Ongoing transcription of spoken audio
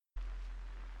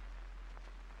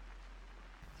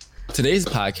Today's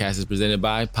podcast is presented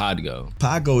by Podgo.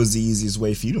 Podgo is the easiest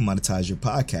way for you to monetize your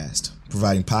podcast,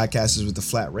 providing podcasters with a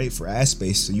flat rate for ad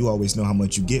space so you always know how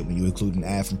much you get when you include an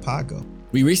ad from Podgo.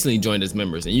 We recently joined as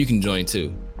members, and you can join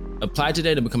too. Apply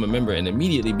today to become a member and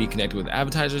immediately be connected with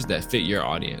advertisers that fit your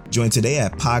audience. Join today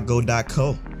at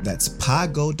podgo.co. That's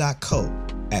podgo.co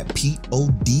at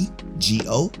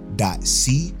podgo.co.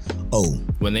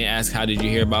 When they ask, how did you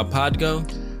hear about Podgo?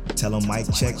 Tell them Mike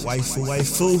Check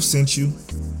Waifu sent you.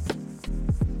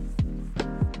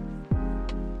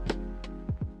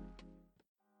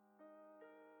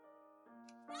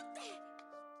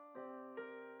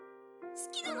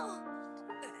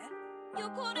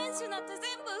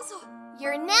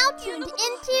 You're now tuned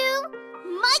into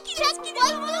Mike Check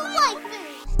Waifu.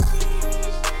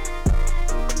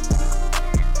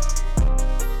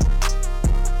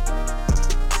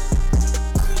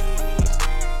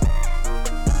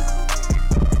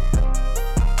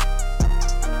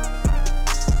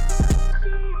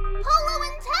 Polo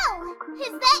and Tell,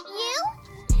 is that you?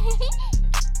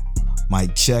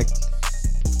 Mike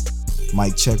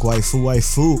Check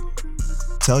Waifu.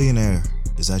 Tellionaire,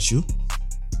 is that you?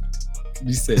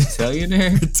 You said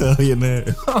Tellionaire? Tellionaire.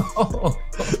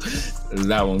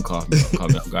 That one caught me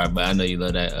off guard, but I know you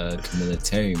love that Camilla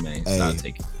Terry, man. So I'll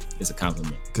take it. It's a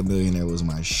compliment. Chameleonaire was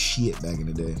my shit back in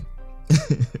the day.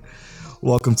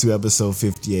 Welcome to episode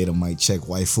 58 of Mike Check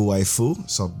Waifu.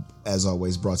 So, as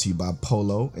always, brought to you by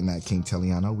Polo and that King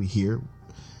Telliano. We're here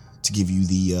to give you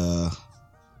the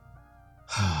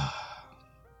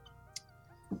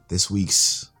this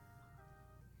week's,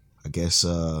 I guess,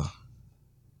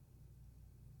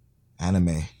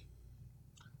 anime.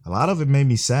 A lot of it made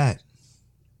me sad.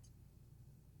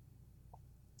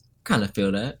 I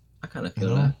feel that. A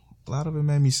lot of it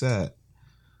made me sad.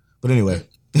 But anyway.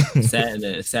 sad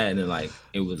and like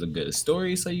it was a good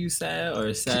story, so you sad,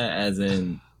 or sad as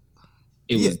in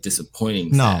it was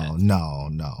disappointing? No.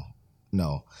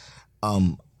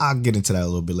 I'll get into that a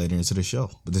little bit later into the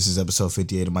show. But this is episode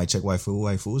 58 of My Check Waifu.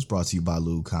 Waifu is brought to you by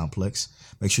Lube Complex.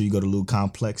 Make sure you go to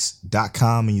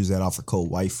lubecomplex.com and use that offer code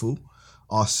Waifu.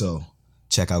 Also,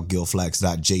 check out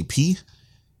guildflags.jp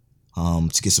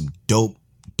to get some dope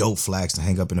flags to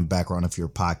hang up in the background if you're a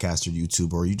podcaster,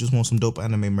 YouTuber, or you just want some dope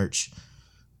anime merch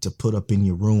to put up in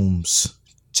your rooms.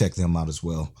 Check them out as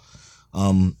well.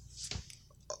 Our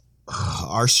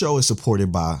show is supported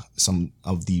by some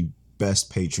of the best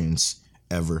patrons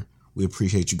ever. We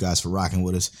appreciate you guys for rocking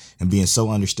with us and being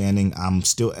so understanding. I'm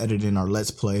still editing our Let's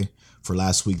Play for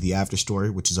last week, The After Story,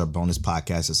 which is our bonus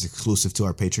podcast that's exclusive to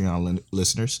our Patreon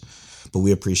listeners. But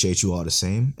we appreciate you all the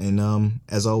same. And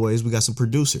as always, we got some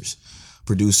producers.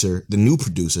 The new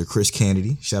producer, Chris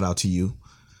Kennedy. Shout out to you.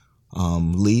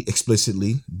 Lee,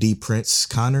 Explicitly, D Prince,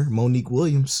 Connor, Monique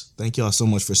Williams. Thank y'all so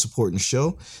much for supporting the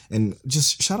show. And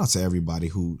just shout out to everybody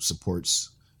who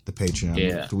supports the Patreon.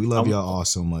 Yeah. We love y'all all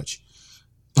so much.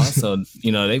 Also,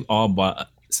 they've all bought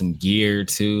some gear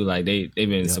too. Like they've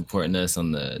been supporting us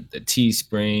on the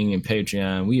Teespring and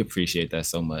Patreon. We appreciate that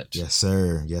so much. Yes,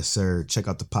 sir. Check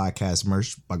out the podcast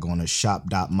merch by going to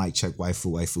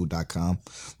shop.mikecheckwaifu.com.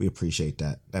 We appreciate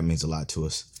that. That means a lot to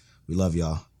us. We love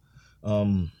y'all.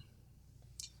 How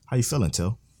you feeling,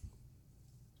 Till?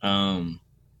 I'm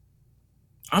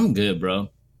good, bro.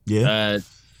 Yeah.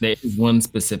 There's one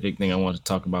specific thing I want to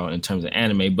talk about in terms of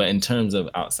anime, but in terms of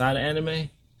outside of anime,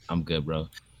 I'm good, bro.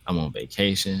 I'm on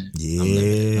vacation.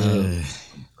 Yeah. I'm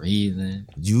breathing.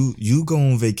 You go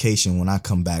on vacation when I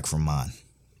come back from mine.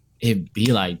 It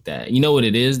be like that. You know what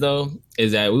it is, though?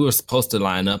 Is that we were supposed to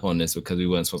line up on this because we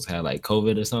weren't supposed to have like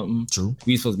COVID or something. True.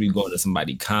 We were supposed to be going to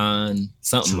somebody con,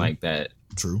 something like that.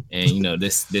 True. And,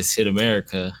 this hit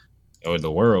America or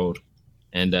the world,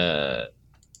 and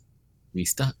we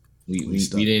stuck. We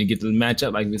didn't get to match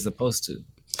up like we were supposed to.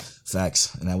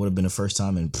 Facts. And that would have been the first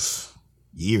time in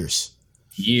years.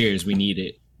 Years we need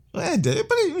it. Well, it did,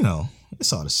 but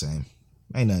it's all the same.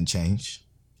 Ain't nothing changed.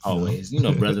 Always.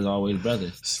 Brothers always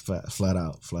brothers. Flat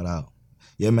out.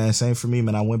 Yeah, man, same for me,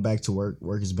 man. I went back to work.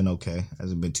 Work has been okay.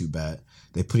 Hasn't been too bad.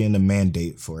 They put in the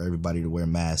mandate for everybody to wear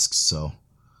masks, so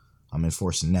I'm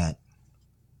enforcing that.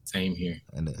 Same here.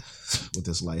 And with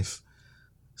this life.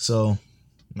 So,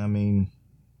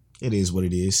 it is what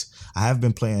it is. I have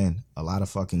been playing a lot of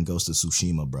fucking Ghost of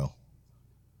Tsushima, bro.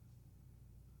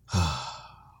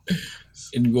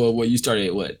 And you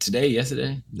started today,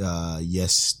 yesterday? 2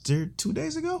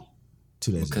 days ago?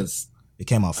 2 days ago. Because it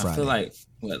came out Friday. I feel like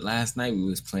last night we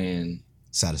was playing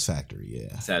Satisfactory,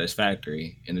 yeah.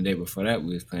 Satisfactory. And the day before that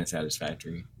we was playing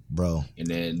Satisfactory. Bro. And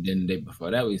then the day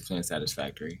before that we was playing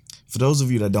Satisfactory. For those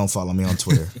of you that don't follow me on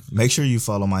Twitter, make sure you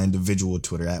follow my individual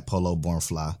Twitter at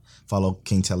PoloBornFly. Follow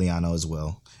King Teliano as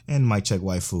well. And Mike Check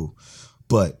Waifu.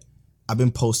 But I've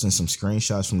been posting some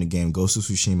screenshots from the game Ghost of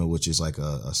Tsushima, which is like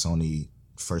a Sony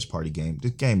first party game.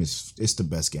 This game it's the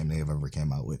best game they have ever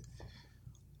came out with.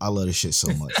 I love this shit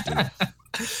so much, dude.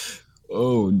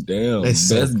 Oh damn. It's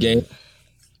Best so game.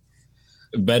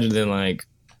 Better than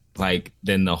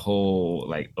than the whole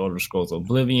like Elder Scrolls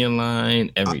Oblivion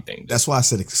line, everything. That's why I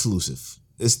said exclusive.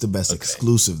 It's the best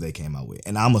exclusive they came out with.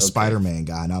 And I'm a Spider-Man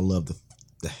guy, and I love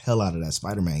the hell out of that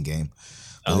Spider-Man game.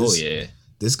 But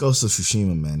this Ghost of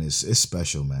Tsushima, man, it's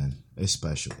special, man. It's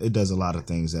special. It does a lot of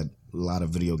things that a lot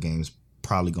of video games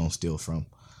probably gonna steal from.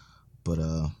 But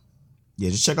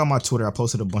yeah, just check out my Twitter. I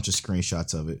posted a bunch of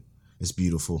screenshots of it. It's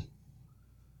beautiful.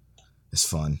 It's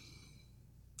fun.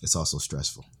 It's also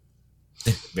stressful.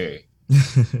 Very.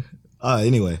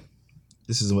 Anyway,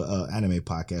 this is an anime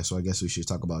podcast, so I guess we should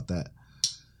talk about that.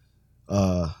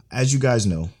 As you guys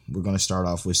know, we're going to start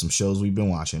off with some shows we've been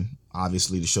watching.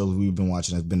 Obviously, the shows we've been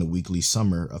watching has been the weekly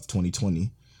summer of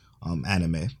 2020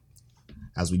 anime.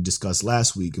 As we discussed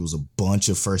last week, it was a bunch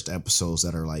of first episodes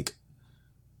that are like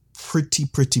pretty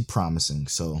promising.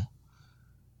 So,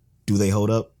 do they hold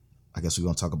up? I guess we're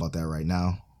going to talk about that right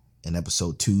now in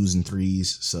episode 2s and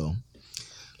 3s. So,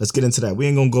 let's get into that. We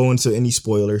ain't going to go into any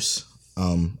spoilers.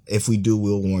 If we do,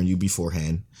 we'll warn you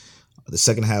beforehand. The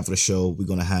second half of the show, we're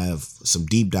going to have some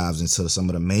deep dives into some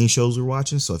of the main shows we're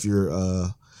watching. So if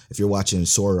you're watching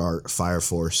Sword Art, Fire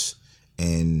Force,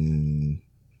 and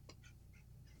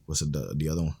what's it, the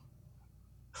other one?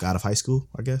 God of High School,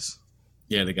 I guess.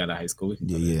 Yeah, they got a high school.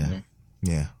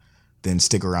 Yeah. Then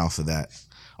stick around for that.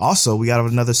 Also, we got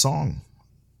another song.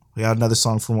 We got another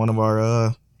song from one of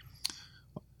our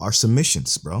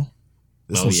submissions, bro.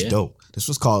 This was dope. This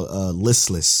was called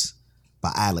Listless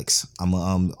by Alex.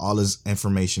 All his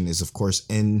information is, of course,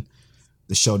 in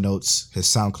the show notes. His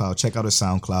SoundCloud. Check out his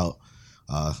SoundCloud.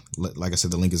 Like I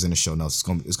said, the link is in the show notes.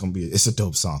 It's a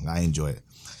dope song. I enjoy it,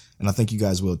 and I think you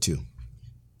guys will too.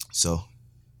 So,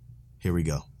 here we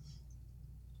go.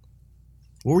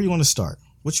 Where were you want to start?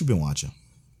 What you been watching?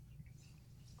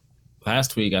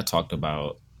 Last week I talked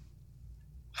about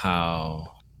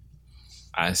how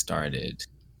I started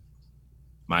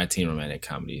my teen romantic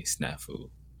comedy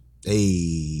Snafu.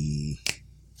 Hey.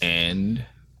 And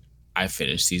I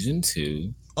finished season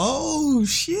 2. Oh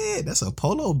shit. That's a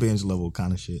Polo binge level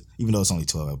kind of shit. Even though it's only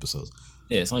 12 episodes.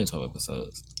 Yeah, it's only 12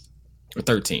 episodes. Or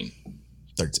 13.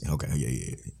 13. Okay.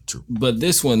 Yeah. True. But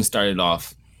this one started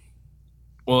off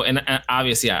well, and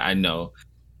obviously I know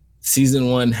season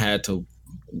 1 had to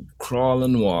crawl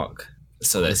and walk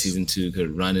so that season 2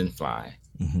 could run and fly.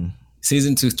 Mm-hmm.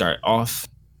 Season 2 started off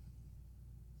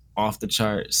the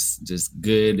charts, just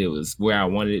good. It was where I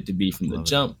wanted it to be from the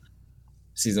jump.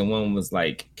 Season 1 was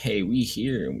like, hey, we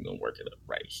here and we're gonna work it up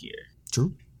right here.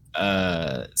 True.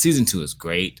 Season 2 is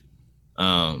great.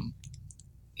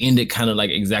 Ended kind of like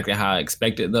exactly how I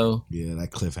expected though. Yeah, that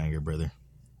cliffhanger, brother.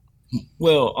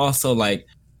 Well, also like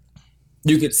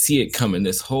you could see it coming.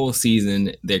 This whole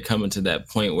season, they're coming to that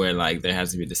point where like there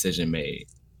has to be a decision made,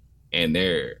 and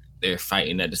they're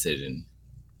fighting that decision.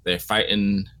 They're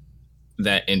fighting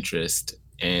that interest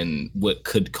and what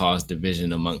could cause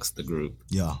division amongst the group.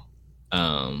 Yeah.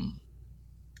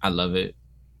 I love it.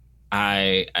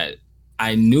 I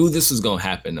knew this was gonna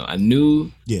happen though. I knew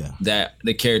that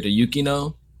the character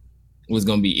Yukino was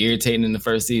gonna be irritating in the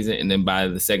first season, and then by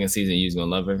the second season you was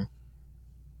gonna love her.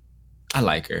 I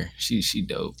like her. She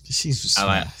dope. She's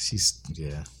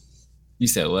You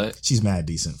said what? She's mad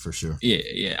decent for sure.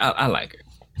 Yeah. I like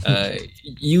her.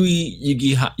 Yui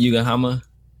Yugahama,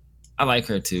 I like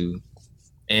her too.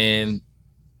 And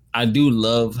I do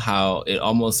love how it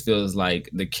almost feels like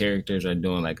the characters are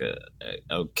doing like a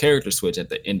character switch at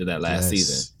the end of that last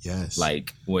season. Yes.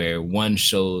 Like where one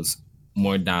shows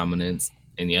more dominance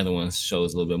and the other one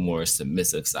shows a little bit more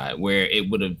submissive side, where it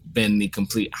would have been the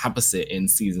complete opposite in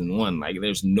season 1. Like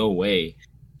there's no way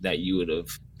that you would have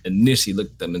initially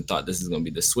looked at them and thought this is going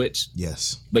to be the switch.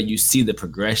 Yes. But you see the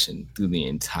progression through the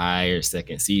entire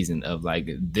second season of like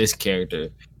this character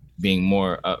being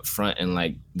more upfront and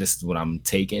like, this is what I'm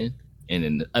taking. And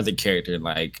then the other character,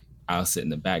 like, I'll sit in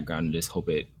the background and just hope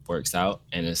it works out.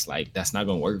 And it's like, that's not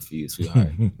going to work for you,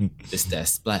 sweetheart. It's that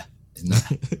splat.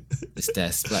 It's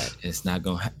that splat. It's not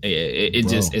going to,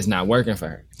 it's not working for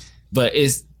her. But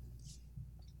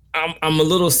I'm a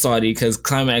little salty because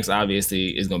climax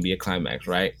obviously is going to be a climax,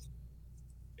 right?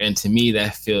 And to me,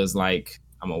 that feels like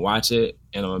I'm going to watch it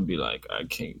and I'm going to be like, I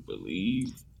can't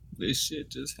believe this shit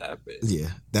just happened. Yeah,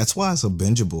 that's why it's a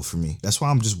bingeable for me. That's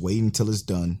why I'm just waiting till it's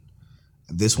done.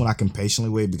 This one I can patiently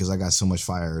wait because I got so much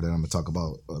fire that I'm gonna talk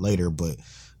about later. But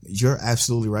you're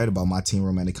absolutely right about My Teen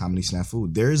Romantic Comedy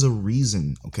Snafu. There is a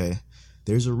reason, okay?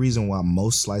 There's a reason why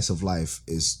most slice of life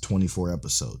is 24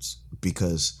 episodes,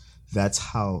 because that's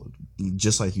how,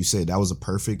 just like you said, that was a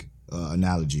perfect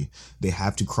analogy. They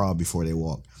have to crawl before they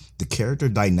walk. The character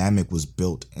dynamic was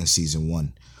built in season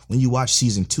 1. When you watch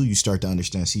season 2, you start to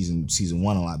understand season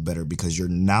 1 a lot better because you're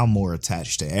now more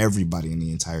attached to everybody in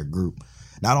the entire group.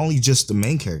 Not only just the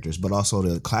main characters, but also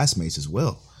the classmates as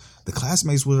well. The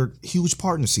classmates were a huge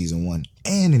part in season 1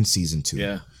 and in season 2.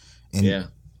 Yeah.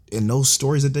 And those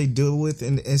stories that they deal with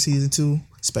in season 2,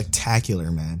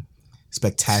 spectacular, man.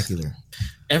 Spectacular.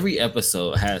 Every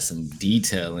episode has some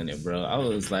detail in it, bro. I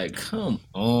was like, come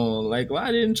on. Like,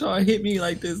 why didn't y'all hit me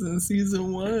like this in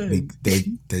season 1? They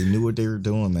knew what they were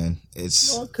doing, man.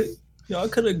 Y'all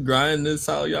could have grinded this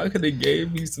out. Y'all could have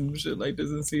gave me some shit like this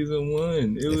in season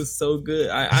 1. It was so good.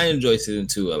 I enjoy season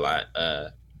 2 a lot.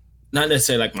 Not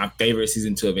necessarily like my favorite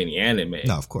season 2 of any anime.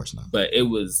 No, of course not. But it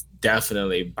was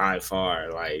definitely by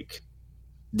far like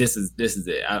this is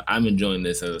it. I'm enjoying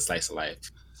this as a slice of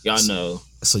life. Y'all know.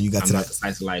 So you got I'm not a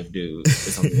slice of life dude.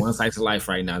 It's only one slice of life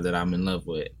right now that I'm in love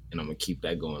with, and I'm gonna keep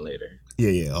that going later.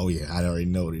 Yeah. Oh yeah, I already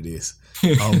know what it is.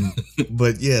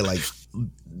 But yeah, like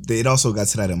it also got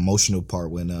to that emotional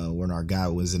part when our guy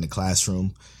was in the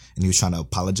classroom and he was trying to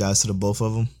apologize to the both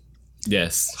of them.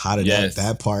 Yes. How did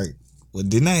that part? Well,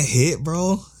 didn't that hit,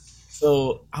 bro?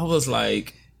 So I was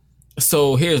like,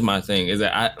 so here's my thing: is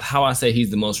that how I say he's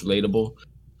the most relatable.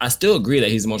 I still agree that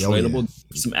he's the most relatable.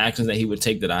 Yeah. Some actions that he would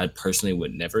take that I personally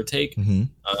would never take.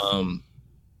 Mm-hmm.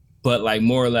 But like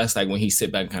more or less, like when he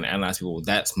sit back and kind of analyze people,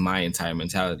 that's my entire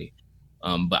mentality.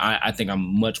 But I think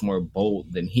I'm much more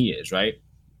bold than he is, right?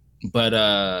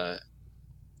 But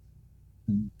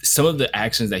some of the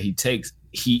actions that he takes,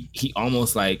 he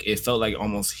almost like, it felt like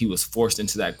almost he was forced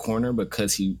into that corner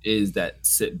because he is that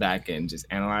sit back and just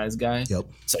analyze guy. Yep.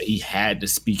 So he had to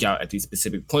speak out at these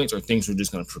specific points, or things were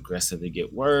just going to progressively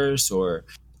get worse, or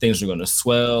things are going to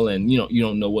swell, and you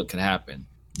don't know what could happen.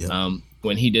 Yep.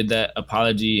 When he did that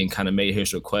apology and kind of made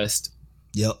his request,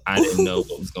 yep, I didn't know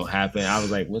what was going to happen. I was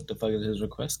like, what the fuck is his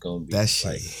request going to be? That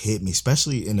shit hit me,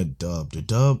 especially in the dub. The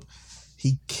dub,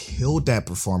 he killed that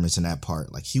performance in that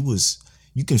part. Like you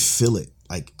can feel it.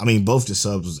 Like, I mean, both the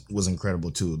subs was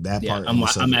incredible too. That part.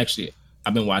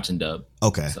 I've been watching dub.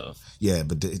 Okay. So yeah,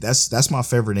 but that's my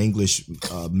favorite English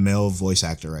male voice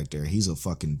actor right there. He's a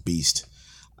fucking beast.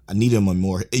 I need him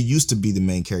more. It used to be the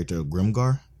main character of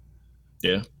Grimgar.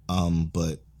 Yeah.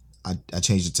 But I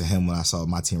changed it to him when I saw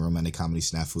My Teen Romantic Comedy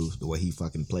Snafu. The way he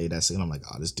fucking played that scene, I'm like,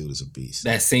 oh, this dude is a beast.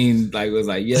 That scene was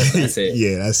like, yeah, that's it.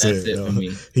 Yeah, that's it for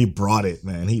me. He brought it,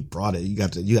 man. He brought it. You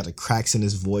got the cracks in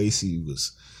his voice. He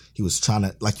was trying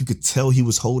to, like, you could tell he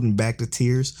was holding back the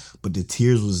tears, but the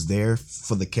tears was there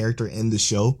for the character in the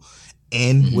show,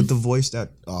 and with the voice it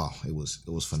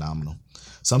was phenomenal.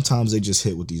 Sometimes they just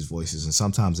hit with these voices, and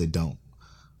sometimes they don't.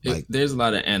 Like, there's a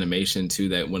lot of animation too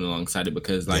that went alongside it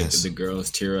because the girls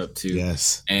tear up too.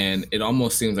 Yes. And it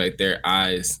almost seems like their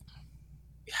eyes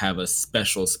have a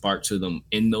special spark to them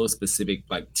in those specific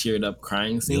like teared up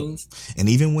crying scenes. Yep. And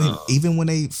even when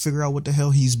they figure out what the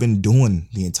hell he's been doing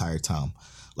the entire time,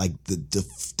 like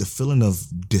the feeling of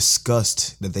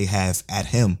disgust that they have at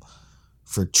him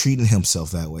for treating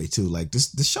himself that way too. Like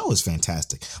this show is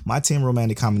fantastic. My Teen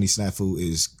Romantic Comedy Snafu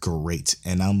is great,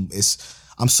 and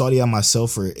I'm sorry on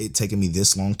myself for it taking me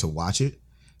this long to watch it,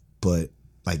 but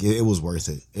like it was worth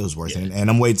it. It was worth it, and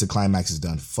I'm waiting till climax is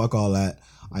done. Fuck all that.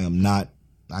 I am not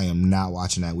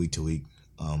watching that week to week.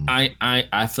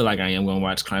 I feel like I am going to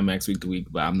watch climax week to week,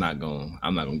 but I'm not going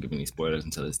to give any spoilers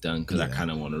until it's done because I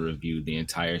kind of want to review the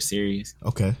entire series.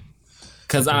 Okay.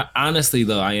 Because I honestly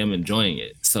though I am enjoying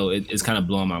it, so it's kind of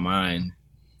blowing my mind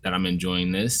that I'm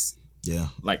enjoying this. Yeah.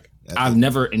 Like I've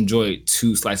never enjoyed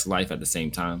two slices of life at the same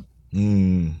time.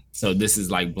 So this is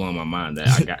like blowing my mind that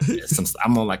I got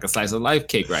I'm on like a slice of life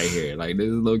kick right here. Like this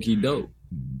is low key dope,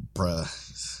 bruh.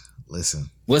 Listen,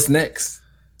 what's next?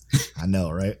 I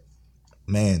know, right,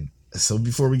 man. So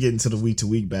before we get into the week to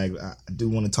week bag, I do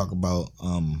want to talk about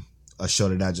a show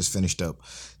that I just finished up.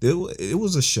 It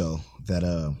was a show that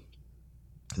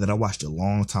I watched a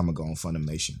long time ago on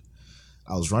Funimation.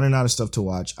 I was running out of stuff to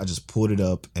watch. I just pulled it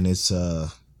up, and it's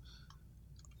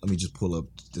let me just pull up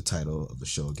the title of the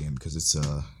show again because it's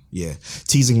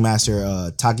Teasing Master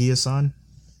Tagiya-san.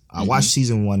 I watched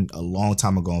season 1 a long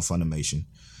time ago on Funimation.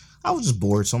 I was just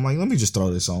bored, so I'm like, let me just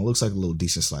throw this on. It looks like a little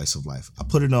decent slice of life. I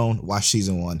put it on, watched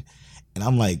season 1, and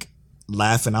I'm like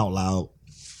laughing out loud.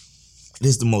 It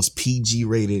is the most PG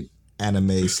rated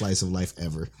anime slice of life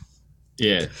ever.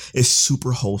 Yeah. It's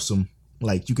super wholesome.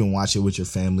 Like you can watch it with your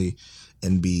family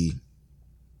and be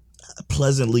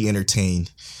pleasantly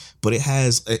entertained. But it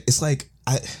has the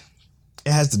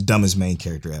dumbest main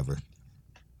character ever.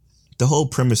 The whole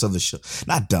premise of the show,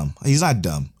 not dumb. He's not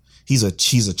dumb. He's a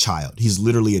child. He's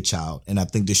literally a child, and I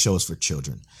think this show is for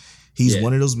children. He's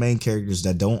one of those main characters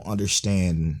that don't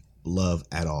understand love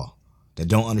at all. That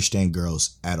don't understand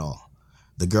girls at all.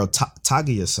 The girl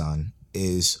Kaguya-san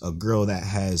is a girl that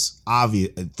has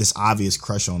this obvious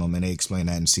crush on him, and they explain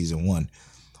that in season 1.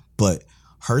 But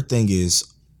her thing is,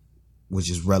 which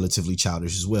is relatively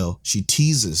childish as well, she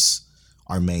teases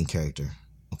our main character.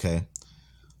 Okay,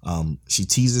 she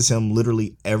teases him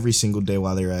literally every single day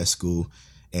while they're at school,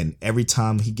 and every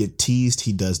time he get teased,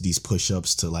 he does these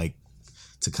push-ups to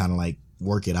kind of like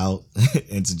work it out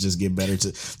and to just get better,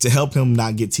 to help him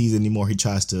not get teased anymore. He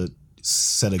tries to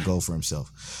set a goal for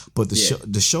himself. But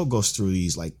the show goes through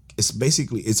these, like,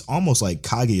 it's almost like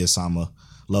Kaguya-sama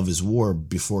Love is War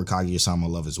before Kaguya-sama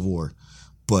Love is War,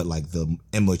 but like the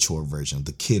immature version,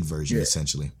 the kid version,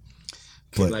 essentially.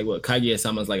 But like what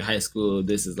Kaguya-sama's like high school,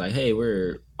 this is like, hey,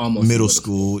 we're almost middle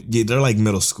school. Yeah, they're like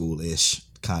middle school-ish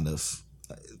kind of.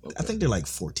 Okay. I think they're like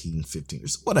 14, 15 or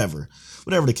whatever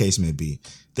the case may be.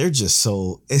 They're just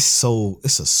it's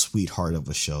a sweetheart of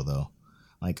a show though.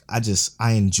 Like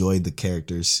I enjoyed the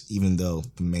characters, even though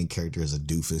the main character is a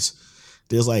doofus.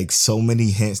 There's like so many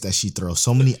hints that she throws,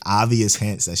 so many obvious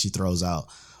hints that she throws out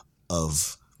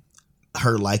of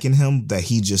her liking him that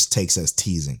he just takes as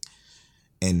teasing.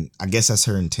 And I guess that's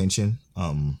her intention.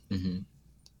 And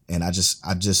I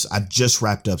just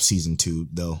wrapped up season 2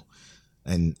 though,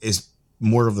 and it's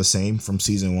more of the same from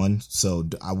season 1. So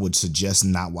I would suggest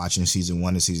not watching season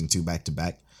 1 and season 2 back to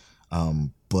back.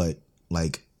 But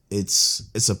like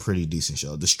it's a pretty decent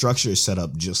show. The structure is set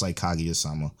up just like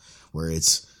Kaguya-sama, where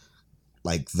it's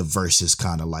like the versus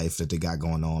kind of life that they got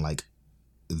going on, like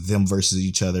them versus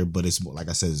each other. But it's, like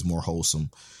I said, it's more wholesome.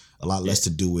 A lot less to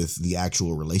do with the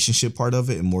actual relationship part of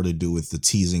it and more to do with the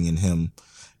teasing and him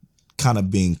kind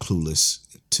of being clueless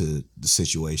to the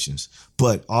situations.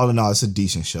 But all in all, it's a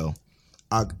decent show.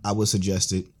 I would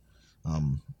suggest it.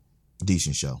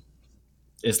 Decent show.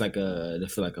 It's like they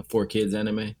feel like a 4Kids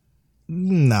anime.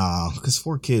 Nah, because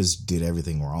 4Kids did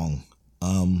everything wrong.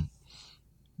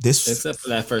 Except for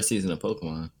that first season of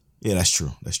Pokemon. Yeah, that's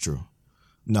true.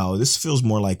 No, this feels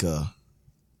more like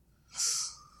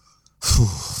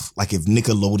like if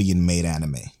Nickelodeon made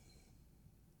anime.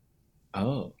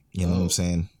 Oh. You know what I'm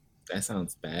saying? That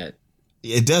sounds bad.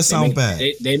 It does sound bad.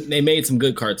 They made some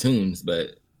good cartoons,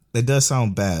 but it does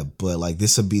sound bad, but like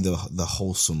this would be the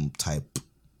wholesome type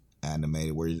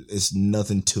anime where it's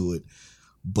nothing to it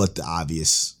but the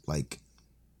obvious like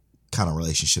kind of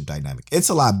relationship dynamic. It's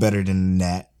a lot better than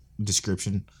that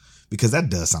description, because that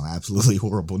does sound absolutely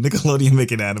horrible. Nickelodeon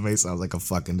making anime sounds like a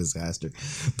fucking disaster.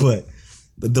 But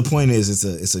the point is,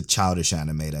 it's a childish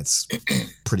anime that's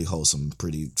pretty wholesome,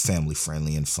 pretty family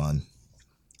friendly and fun.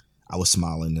 I was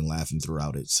smiling and laughing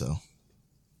throughout it. So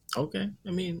okay,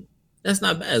 I mean that's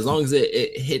not bad as long as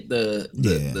it hit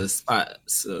the spot,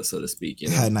 so to speak. You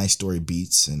know? It had nice story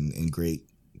beats and great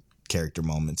character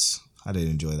moments. I did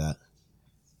enjoy that.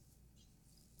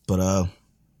 But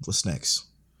what's next?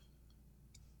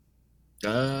 You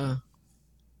want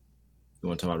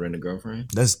to talk about Rent a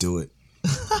Girlfriend? Let's do it.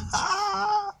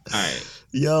 All right.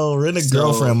 Yo, Rent a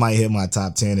Girlfriend might hit my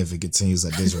top 10 if it continues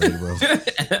at this rate, bro.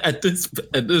 at this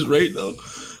rate, though,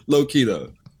 low key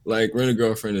though, like Rent a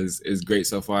Girlfriend is great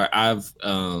so far. I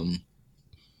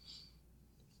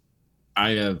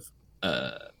have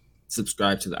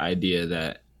subscribed to the idea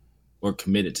that, or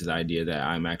committed to the idea that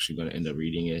I'm actually going to end up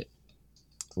reading it.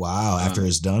 Wow! After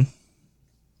it's done.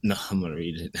 No, I'm gonna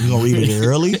read it. You gonna read it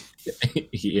early?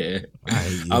 Yeah.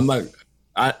 I'm like,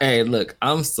 hey, look,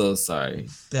 I'm so sorry.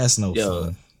 That's no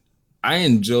fun. I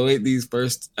enjoyed these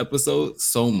first episodes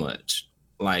so much.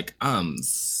 Like, I'm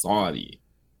sorry.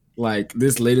 Like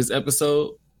this latest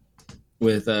episode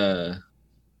with the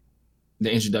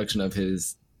introduction of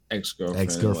his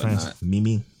ex-girlfriend,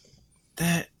 Mimi.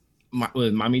 That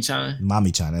with Mami-chan.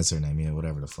 Mami-chan, that's her name. Yeah,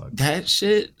 whatever the fuck. That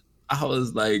shit, I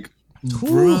was like,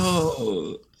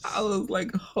 bro. I was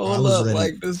like, hold up, ready.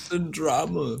 Like this the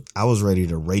drama. I was ready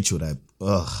to Rachel that.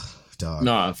 Ugh, dog.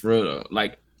 Nah, for real though.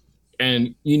 Like,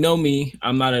 and you know me,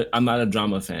 I'm not a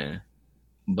drama fan,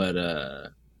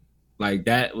 but like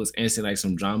that was instant like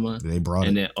some drama. They brought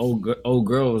and it. then old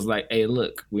girl was like, hey,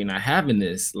 look, we're not having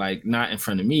this. Like, not in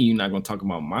front of me. You're not gonna talk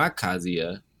about my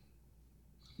Kazuya.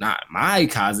 Not my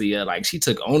Kazuya. Like, she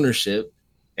took ownership,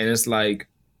 and it's like,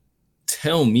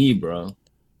 tell me, bro.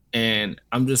 And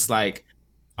I'm just like,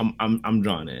 I'm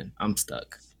drawn in. I'm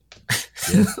stuck.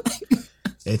 Yeah.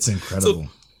 It's incredible.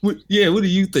 What are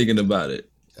you thinking about it?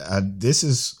 This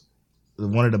is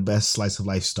one of the best slice of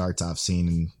life starts I've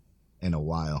seen in a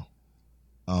while.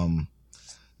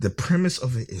 The premise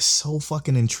of it is so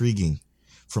fucking intriguing.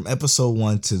 From episode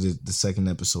 1 to the second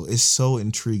episode, it's so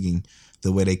intriguing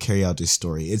the way they carry out this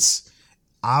story. It's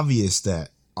obvious that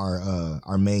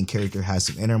our main character has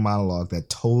some inner monologue that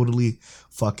totally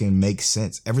fucking makes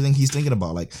sense. Everything he's thinking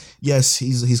about, like, yes,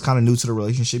 he's kind of new to the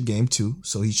relationship game too,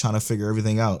 so he's trying to figure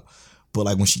everything out. But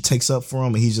like when she takes up for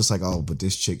him, and he's just like, oh, but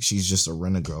this chick, she's just a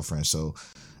rent a girlfriend. So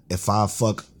if I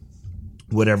fuck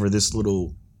whatever this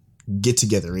little get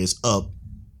together is up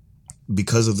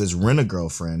because of this rent a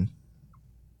girlfriend,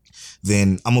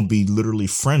 then I'm gonna be literally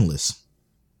friendless.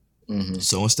 Mm-hmm.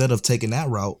 So instead of taking that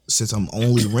route, since I'm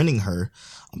only renting her,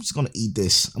 I'm just gonna eat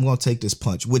this. I'm gonna take this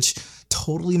punch, which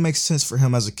totally makes sense for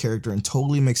him as a character and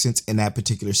totally makes sense in that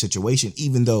particular situation,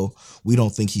 even though we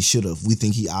don't think he should have. We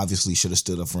think he obviously should have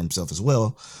stood up for himself as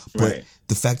well. But right.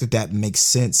 The fact that makes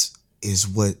sense is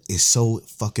what is so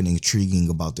fucking intriguing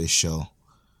about this show.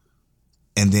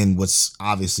 And then what's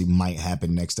obviously might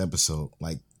happen next episode.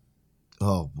 Like,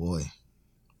 oh boy.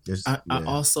 I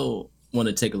also want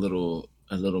to take a little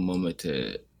moment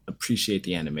to appreciate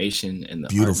the animation and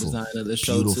the art design of the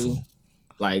show too.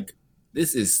 Like,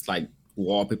 this is like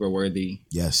wallpaper worthy.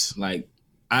 Yes. Like,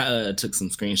 I took some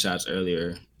screenshots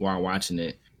earlier while watching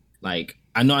it. Like,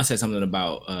 I know I said something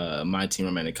about My Teen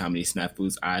Romantic Comedy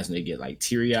Snafu's eyes and they get like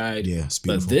teary eyed. Yeah, it's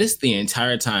beautiful. But this, the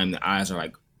entire time, the eyes are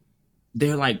like,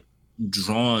 they're like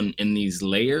drawn in these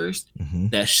layers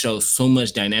that show so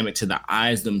much dynamic to the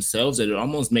eyes themselves that it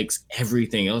almost makes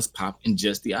everything else pop in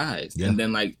just the eyes. Yeah. And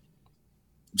then like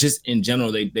just in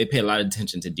general, they pay a lot of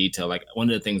attention to detail. Like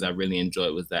one of the things I really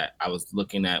enjoyed was that I was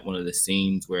looking at one of the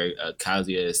scenes where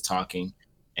Kazuya is talking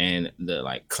and the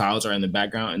like clouds are in the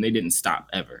background and they didn't stop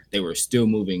ever. They were still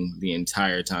moving the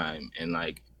entire time. And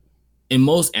like in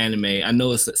most anime, I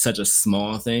know it's such a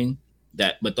small thing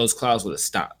but those clouds would have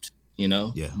stopped. You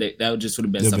know, yeah, that would just would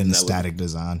have been something a static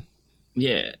design.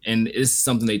 Yeah, and it's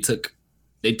something they took,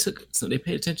 so they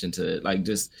paid attention to it, like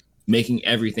just making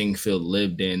everything feel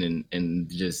lived in and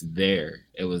just there.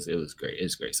 It was great.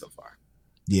 It's great so far.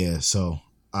 Yeah. So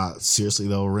seriously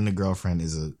though, Rent a Girlfriend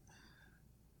is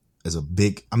a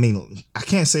big. I mean, I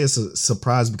can't say it's a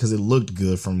surprise because it looked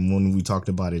good from when we talked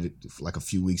about it like a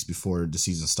few weeks before the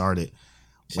season started.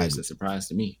 Like, it's a surprise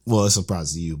to me. Well, it's a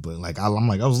surprise to you, but like I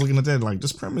was looking at that like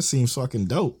this premise seems fucking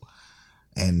dope,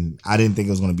 and I didn't think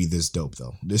it was gonna be this dope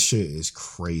though. This shit is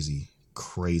crazy.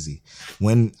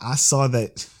 When I saw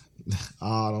that,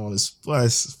 I don't want to. Well,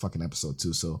 it's fucking episode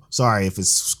 2, so sorry if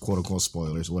it's quote unquote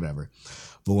spoilers, whatever.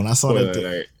 But when I saw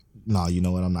no, you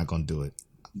know what? I'm not gonna do it.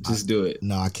 Just do it.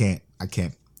 No, I can't.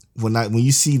 When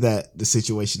you see that the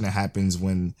situation that happens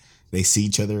when they see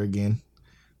each other again.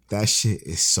 That shit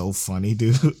is so funny,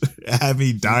 dude. It had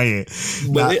me dying.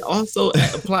 But it also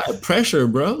applied pressure,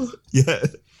 bro. Yeah.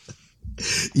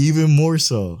 Even more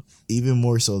so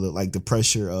that like the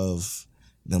pressure of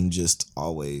them just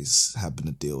always having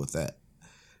to deal with that.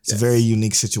 It's a very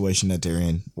unique situation that they're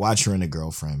in. Watch Rent a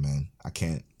Girlfriend, man. I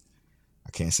can't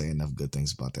say enough good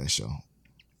things about that show.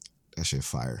 That shit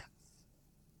fire.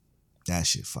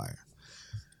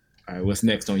 All right, what's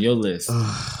next on your list?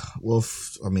 Well,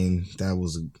 I mean, that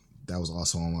was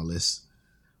also on my list.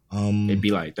 It'd be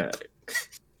like that.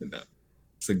 No,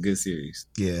 it's a good series.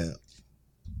 Yeah.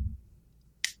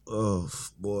 Oh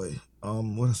boy.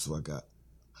 What else do I got?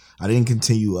 I didn't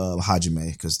continue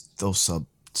Hajime because those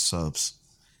subs,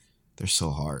 they're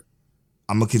so hard.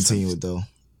 I'm gonna continue it though.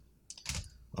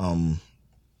 I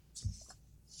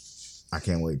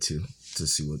can't wait to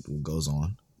see what goes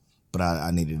on. But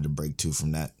I needed a break too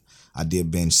from that. I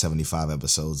did binge 75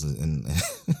 episodes in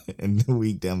the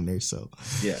week down there, so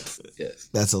yes,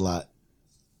 that's a lot.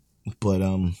 But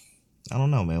I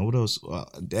don't know, man. What else?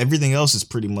 Everything else is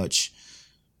pretty much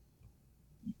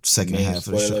second half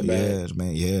of the show. Yeah,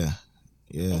 man.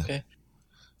 Yeah. Okay.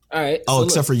 All right. Oh, so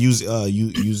except for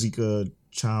Yuzika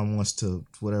Chan wants to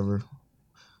whatever.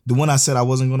 The one I said I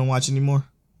wasn't going to watch anymore.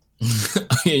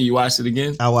 Yeah, you watched it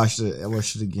again? I watched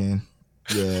it again.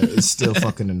 Yeah, it's still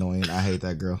fucking annoying. I hate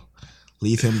that girl.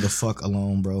 Leave him the fuck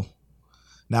alone, bro.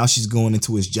 Now she's going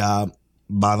into his job,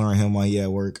 bothering him while he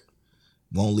at work.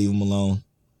 Won't leave him alone.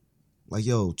 Like,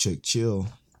 yo, chick, chill.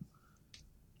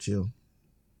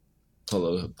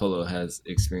 Polo has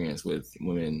experience with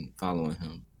women following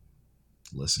him.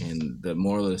 Listen. And the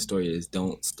moral of the story is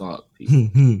don't stalk people.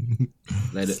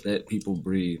 Let people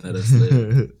breathe. Let us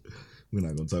live. We're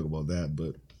not gonna talk about that,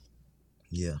 but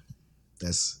yeah.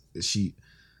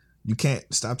 You can't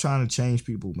stop trying to change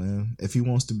people, man. If he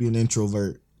wants to be an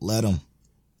introvert, let him.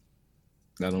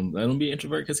 Let him be an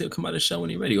introvert because he'll come out of the show when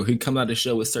he's ready, or he'll come out of the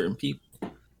show with certain people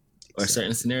or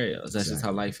certain scenarios. That's just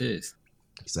how life is.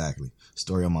 Exactly.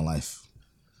 Story of my life.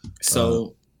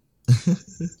 So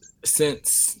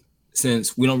since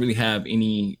we don't really have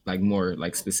any like more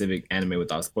like specific anime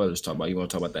without spoilers to talk about, you want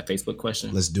to talk about that Facebook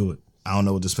question? Let's do it. I don't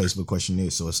know what this Facebook question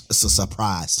is, so it's a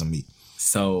surprise to me.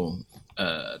 So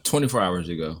 24 hours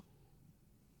ago,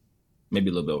 maybe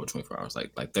a little bit over 24 hours,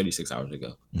 like 36 hours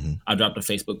ago, I dropped a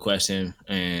Facebook question,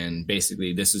 and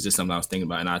basically this was just something I was thinking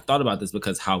about. And I thought about this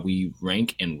because how we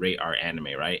rank and rate our anime,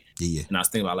 right? Yeah. And I was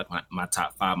thinking about like my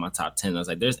top 5, my top 10. I was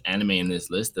like, there's anime in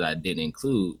this list that I didn't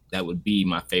include that would be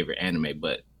my favorite anime,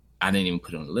 but I didn't even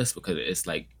put it on the list because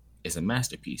it's a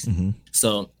masterpiece.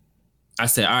 So I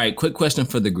said, all right, quick question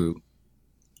for the group.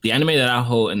 The anime that I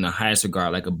hold in the highest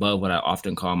regard, like above what I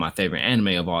often call my favorite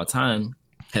anime of all time,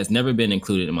 has never been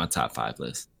included in my top 5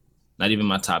 list. Not even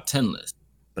my top 10 list.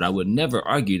 But I would never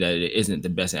argue that it isn't the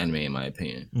best anime in my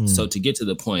opinion. So to get to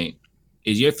the point,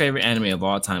 is your favorite anime of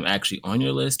all time actually on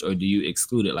your list, or do you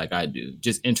exclude it like I do?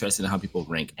 Just interested in how people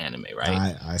rank anime,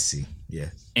 right? I see.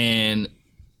 Yeah. And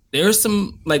there's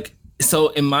some like, so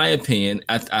in my opinion,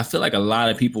 I feel like a lot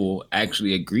of people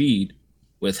actually agreed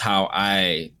with how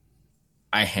I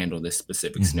handle this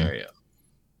specific scenario.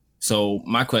 So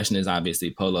my question is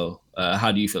obviously, Polo,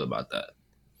 how do you feel about that?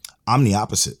 I'm the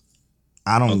opposite.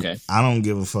 I don't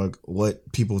give a fuck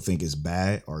what people think is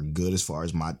bad or good as far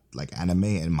as my like anime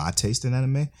and my taste in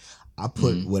anime. I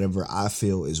put whatever I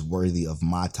feel is worthy of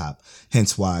my top.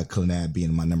 Hence why Clannad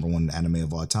being my number 1 anime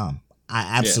of all time.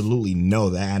 I absolutely know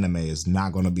that anime is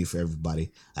not going to be for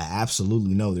everybody. I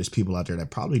absolutely know there's people out there that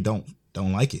probably don't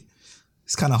like it.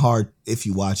 It's kind of hard if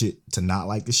you watch it to not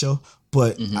like the show,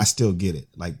 but I still get it.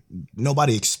 Like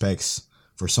nobody expects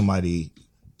for somebody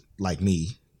like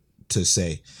me to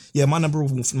say, yeah, my number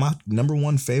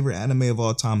 1 favorite anime of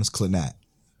all time is Clannad.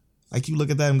 Like you look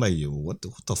at that and like, yo, what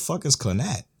the fuck is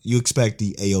Clannad? You expect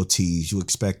the AOTs, you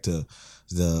expect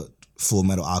the Full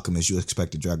Metal Alchemist, you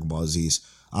expect the Dragon Ball Z's.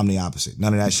 I'm the opposite.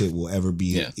 None of that shit will ever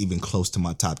be even close to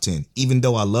my top 10. Even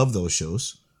though I love those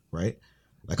shows, right?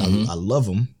 Like I love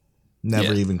them,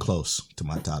 never even close to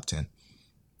my top 10.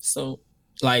 So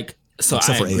except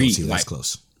I for agree. AOT, that's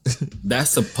close.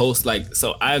 That's supposed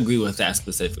so I agree with that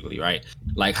specifically, right?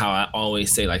 Like how I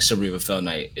always say like Chivalry of a Fell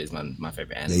Knight is my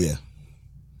favorite anime. Yeah.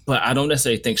 But I don't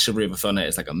necessarily think Chivalry of a Fell Knight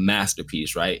is like a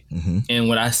masterpiece, right? And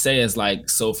what I say is like,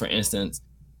 so for instance,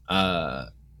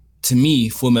 to me,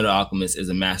 Full Metal Alchemist is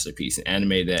a masterpiece, an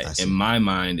anime that in my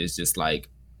mind is just like,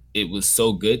 it was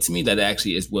so good to me that it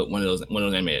actually is what one of those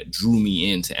anime that drew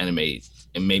me into anime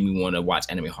and made me want to watch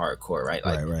anime hardcore, right?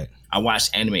 Like, right. I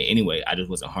watched anime anyway, I just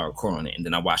wasn't hardcore on it. And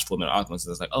then I watched Full Metal Alchemist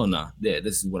and I was like, oh no,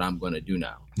 this is what I'm going to do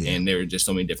now. Yeah. And there were just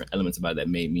so many different elements about it that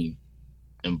made me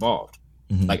involved.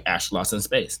 Like Ash Lost in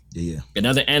Space. Yeah.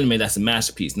 Another anime that's a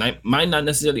masterpiece. Might not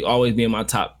necessarily always be in my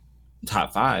top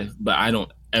 5, but I don't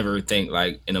ever think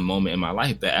like in a moment in my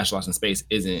life that Ash Lost in Space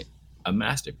isn't a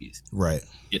masterpiece. Right.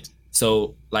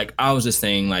 So like I was just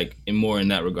saying like in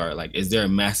that regard, like is there a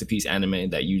masterpiece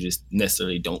anime that you just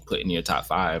necessarily don't put in your top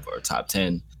 5 or top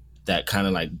 10 that kind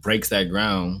of like breaks that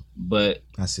ground, but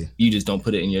I see you just don't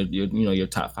put it in your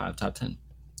top 5, top 10?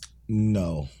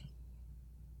 No.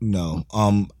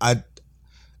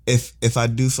 If I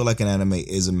do feel like an anime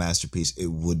is a masterpiece, it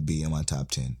would be in my top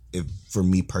 10. If for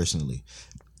me personally,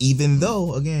 even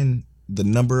though again the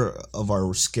number of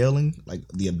our scaling, like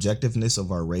the objectiveness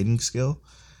of our rating scale,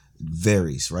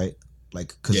 varies, right?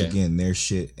 Like because again, there's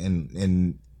shit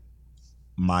in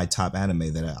my top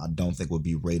anime that I don't think would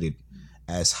be rated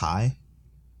as high.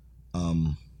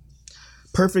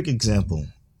 Perfect example.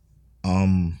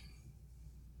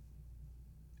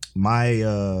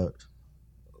 My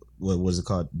what was it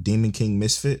called? Demon King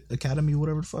Misfit Academy,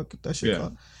 whatever the fuck that shit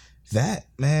called. That,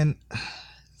 man,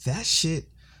 that shit,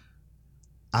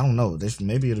 I don't know.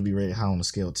 Maybe it'll be rated high on the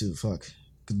scale too. Fuck.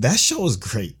 That show is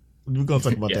great. We're going to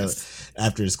talk about that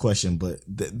after this question. But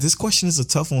this question is a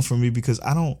tough one for me because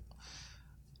I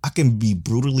can be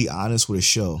brutally honest with a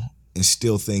show and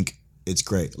still think it's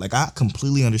great. Like, I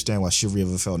completely understand why Chivalry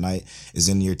of a Fell Knight is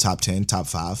in your top 10, top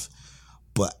 5.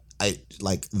 But I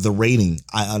like the rating.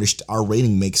 I understand our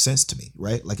rating makes sense to me,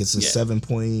 right? Like it's a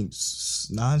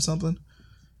 7.9 something.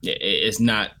 Yeah, it's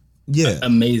not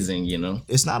amazing,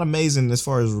 It's not amazing as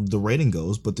far as the rating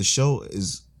goes, but the show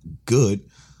is good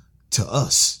to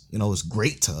us. It's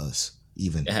great to us.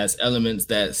 Even it has elements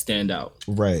that stand out.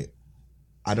 Right.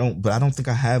 I don't think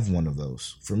I have one of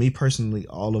those. For me personally,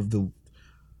 all of the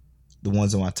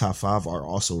ones in my top 5 are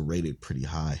also rated pretty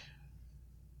high.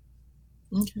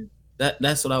 Okay.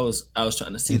 That's what I was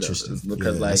trying to see though, Interesting.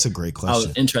 because Yeah, like that's a great I was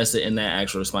question. interested in that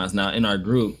actual response. Now in our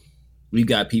group, we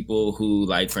got people who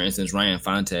like, for instance, Ryan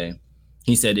Fonte.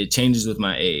 He said it changes with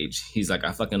my age. He's like,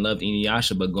 I fucking loved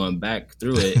Inuyasha, but going back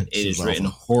through it, it This is is written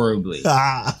awful. horribly.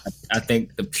 Ah, I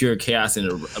think the pure chaos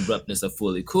and abruptness of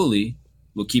Fully Cooley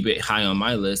will keep it high on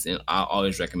my list, and I'll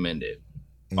always recommend it.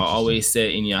 I interesting. always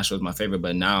said Inuyasha was my favorite,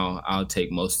 but now I'll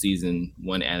take most season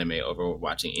one anime over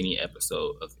watching any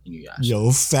episode of Inuyasha.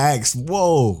 Yo, facts.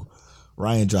 Whoa.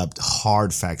 Ryan dropped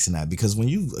hard facts in that because when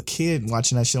you a kid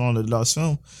watching that shit on the Adult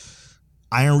Swim,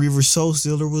 Iron Reaver Soul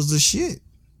Stealer was the shit.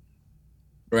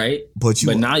 Right? But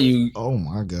now you oh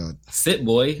my god. sit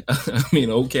boy. I mean,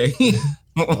 okay.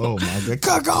 Oh my god.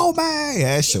 Kagome!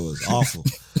 That shit was awful.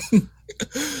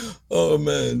 Oh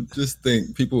man, just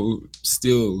think people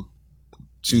still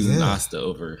choosing Yeah. Asta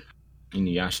over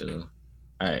Inuyasha though.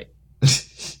 All right.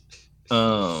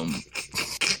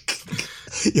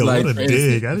 Yo, Like, what a for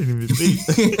dig. I didn't even think.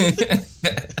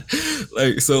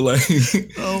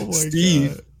 Oh my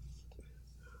Steve, god.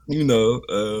 you know,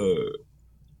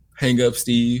 Hang Up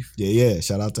Steve. Yeah.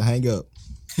 Shout out to Hang Up.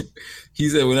 He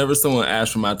said whenever someone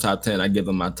asks for my top 10, I give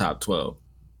them my top 12.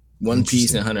 One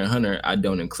Piece and Hunter x Hunter I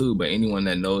don't include, but anyone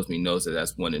that knows me knows that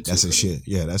that's 1 and 2. That's a shit.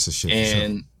 Yeah, that's a shit.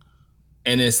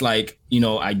 And it's like, you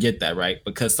know, I get that, right?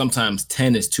 Because sometimes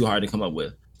 10 is too hard to come up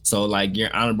with. So like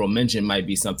your honorable mention might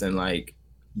be something like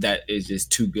that is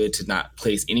just too good to not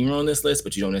place anywhere on this list,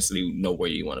 but you don't necessarily know where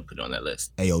you want to put it on that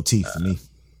list. AOT for me.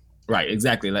 Right,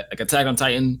 exactly. Like Attack on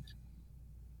Titan,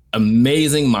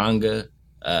 amazing manga.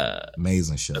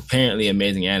 Amazing show. Apparently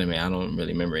amazing anime. I don't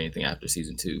really remember anything after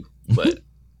season 2, but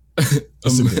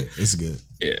It's good.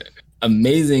 Yeah,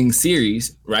 amazing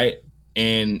series, right?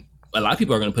 And a lot of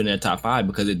people are going to put it in their top 5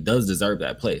 because it does deserve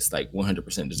that place. Like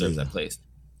 100% deserves that place.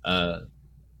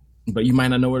 But you might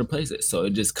not know where to place it, so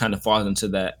it just kind of falls into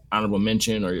that honorable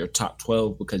mention or your top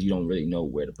 12 because you don't really know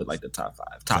where to put like the top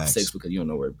 5, top Facts. 6 because you don't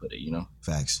know where to put it. You know.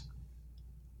 Facts.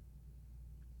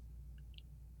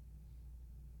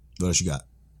 What else you got?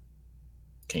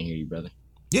 Can't hear you, brother.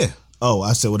 Yeah. Oh,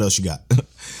 I said, what else you got?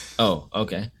 Oh,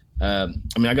 okay. I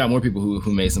mean, I got more people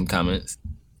who made some comments.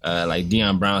 Like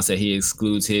Dion Brown said he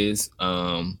excludes his.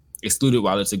 Excluded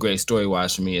while it's a great story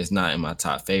watch for me, it's not in my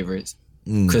top favorites.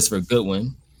 Christopher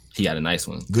Goodwin, he got a nice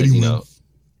one. You know,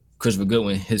 Christopher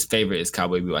Goodwin, his favorite is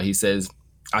Cowboy Bebop. He says,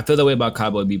 I feel that way about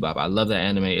Cowboy Bebop. I love that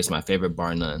anime. It's my favorite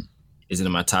bar none. Is it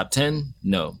in my top 10?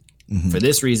 No. For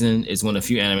this reason, it's one of the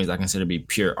few animes I consider to be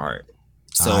pure art.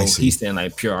 So he's saying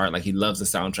like pure art, like he loves the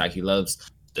soundtrack, he loves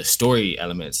the story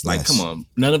elements. Like, come on,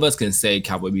 none of us can say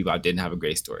Cowboy Bebop didn't have a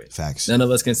great story. Facts. None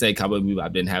of us can say Cowboy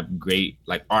Bebop didn't have great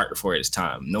like art for its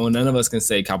time. None of us can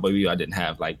say Cowboy Bebop didn't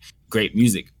have like great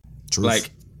music. Truth. Like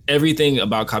everything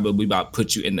about Cowboy Bebop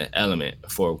puts you in the element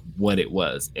for what it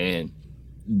was, and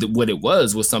what it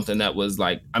was something that was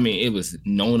like, I mean, it was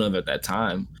known of at that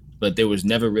time, but there was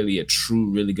never really a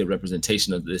true, really good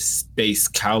representation of this space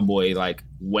cowboy, like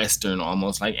Western,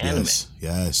 almost like anime.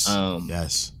 Yes.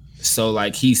 So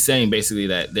like he's saying basically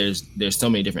that there's so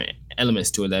many different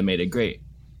elements to it that made it great.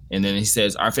 And then he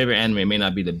says our favorite anime may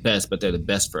not be the best, but they're the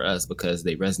best for us because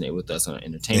they resonate with us on an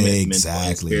entertainment, mental,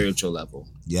 and spiritual level.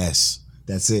 Yes,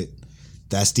 that's it.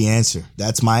 That's the answer.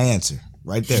 That's my answer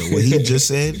right there. What he just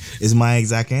said is my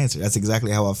exact answer. That's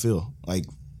exactly how I feel. Like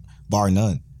bar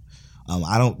none.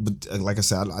 I don't. But like I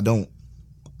said, I don't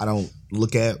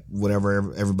look at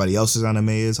whatever everybody else's anime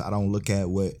is. I don't look at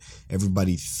what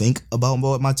everybody think about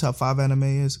what my top 5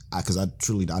 anime is, because I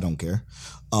truly don't care.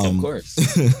 Of course.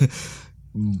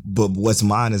 But what's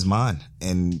mine is mine,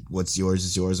 and what's yours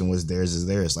is yours, and what's theirs is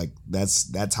theirs. Like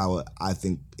that's how I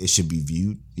think it should be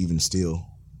viewed, even still.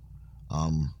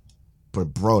 But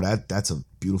bro, that's a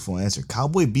beautiful answer.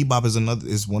 Cowboy Bebop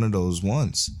is one of those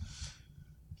ones.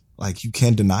 Like you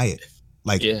can't deny it.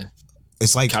 Like yeah.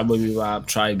 It's like Cowboy Bebop,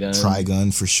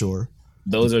 Trigun for sure.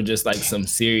 Those are just like some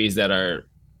series that are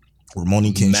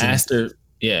Rurouni Kenshin.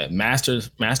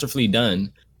 masterfully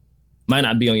done. Might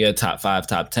not be on your top 5,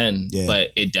 top 10,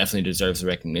 but it definitely deserves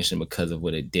recognition because of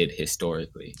what it did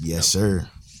historically. Yes, sir.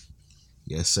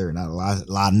 Yes, sir. Not a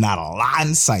lot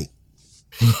in sight.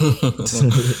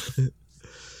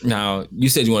 Now, you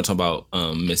said you want to talk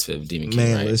about Misfit of Demon King,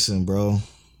 man, right? Listen, bro.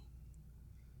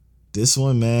 This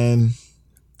one, man.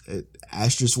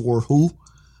 Asterisk War who?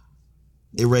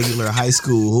 Irregular high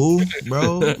school who?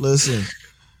 Bro, listen.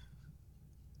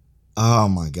 Oh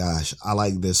my gosh. I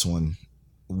like this one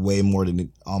way more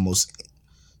than almost.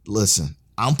 Listen,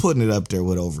 I'm putting it up there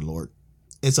with Overlord.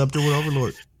 It's up there with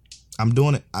Overlord. I'm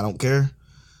doing it. I don't care.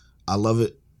 I love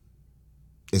it.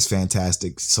 It's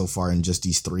fantastic so far in just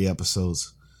these 3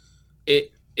 episodes.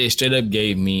 it straight up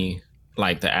gave me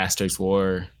like the Asterix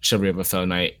War Chivalry of a Fell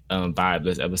Knight vibe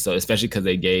this episode, especially because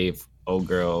they gave old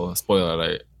girl, spoiler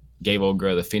alert, gave old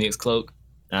girl the Phoenix cloak.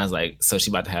 And I was like, so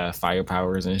she about to have fire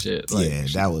powers and shit. Like,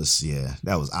 that was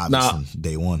obvious from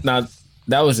day one. Now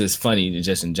that was just funny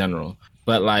just in general.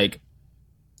 But like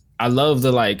I love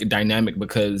the like dynamic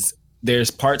because there's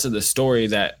parts of the story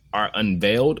that are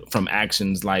unveiled from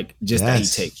actions like just that he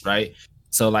takes, right?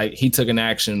 So like he took an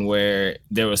action where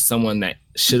there was someone that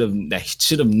should have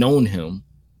known him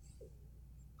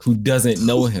who doesn't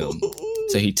know him.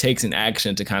 So he takes an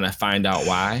action to kind of find out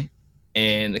why,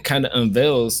 and it kind of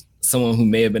unveils someone who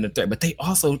may have been a threat. But they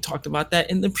also talked about that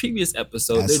in the previous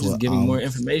episode. They're just giving more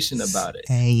information about it.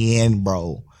 And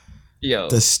bro, yo,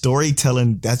 the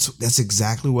storytelling, that's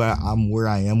exactly where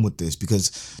I am with this,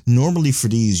 because normally for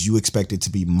these you expect it to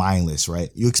be mindless, right?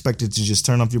 You expect it to just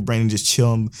turn off your brain and just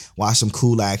chill and watch some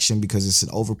cool action because it's an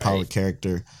overpowered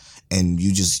character, and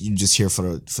you just here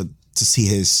to see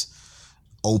his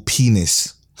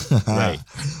OP-ness. Right.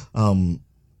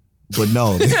 But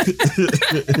no.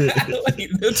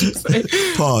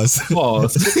 Pause.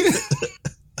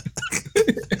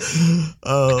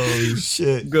 Oh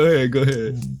shit. Go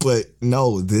ahead. But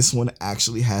no, this one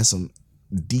actually has some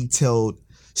detailed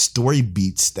story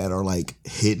beats that are like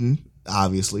hidden,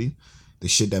 obviously. The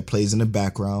shit that plays in the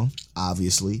background,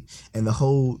 obviously. And the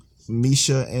whole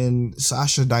Misha and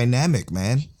Sasha dynamic,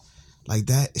 man. Like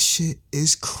that shit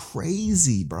is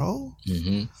crazy, bro.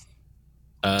 Mm-hmm.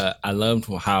 I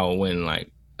loved how when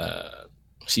like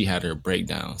she had her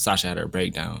breakdown, Sasha had her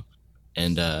breakdown,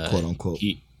 and quote unquote.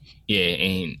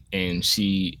 And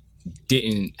she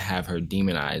didn't have her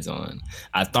demon eyes on.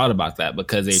 I thought about that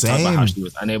because they talked about how she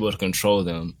was unable to control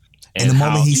them. And the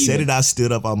moment he said it, I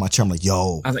stood up on my chair. I'm like,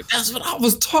 yo. I was like, that's what I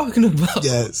was talking about.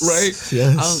 Yes. Right?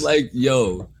 Yes. I was like,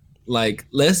 yo, like,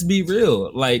 let's be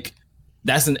real. Like,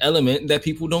 that's an element that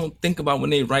people don't think about when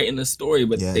they write in a story,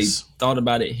 but they thought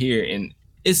about it here. And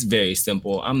it's very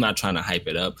simple. I'm not trying to hype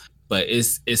it up, but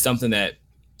it's something that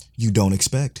you don't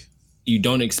expect. You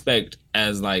don't expect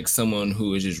as like someone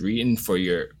who is just reading for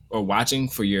your or watching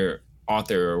for your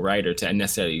author or writer to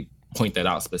necessarily point that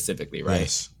out specifically, right?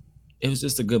 Yes. It was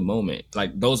just a good moment.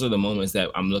 Like those are the moments that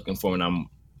I'm looking for when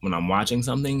I'm watching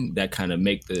something that kind of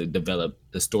make the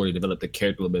story develop the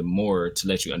character a little bit more to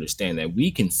let you understand that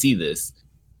we can see this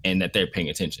and that they're paying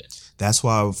attention. That's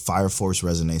why Fire Force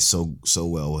resonates so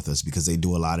well with us, because they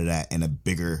do a lot of that in a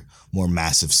bigger, more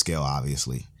massive scale,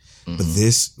 obviously. Mm-hmm.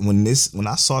 But when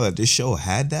I saw that this show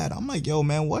had that, I'm like, yo,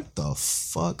 man, what the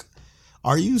fuck?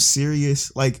 Are you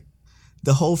serious? Like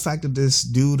the whole fact that this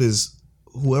dude is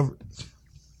whoever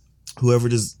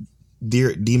this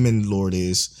demon lord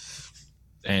is,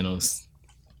 Thanos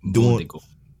doing.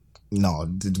 No,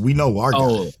 we know our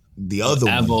guy. The other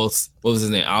Avos, one. What was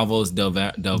his name? Avos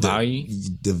Delvari?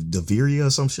 Deveria or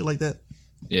some shit like that?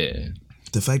 Yeah.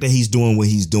 The fact that he's doing what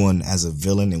he's doing as a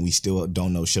villain and we still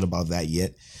don't know shit about that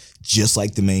yet, just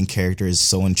like the main character, is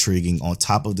so intriguing. On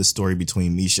top of the story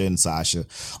between Misha and Sasha,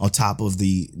 on top of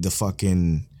the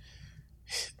fucking,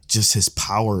 just his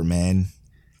power, man.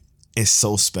 It's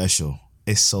so special.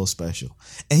 It's so special.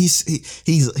 And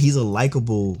he's a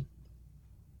likable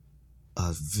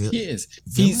he is.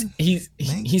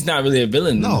 He's not really a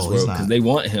villain in this world because they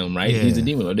want him, right? Yeah. He's a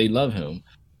demon, or they love him.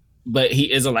 But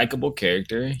he is a likable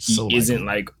character. He isn't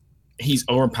like he's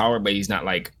overpowered, but he's not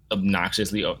like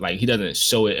obnoxiously like he doesn't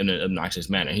show it in an obnoxious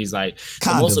manner. He's like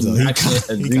the most obnoxious,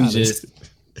 egregious.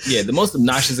 Yeah, the most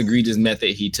obnoxious, egregious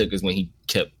method he took is when he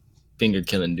kept finger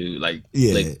killing dude. Like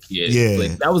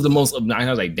that was the most obnoxious. I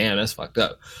was like, damn, that's fucked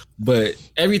up. But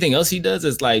everything else he does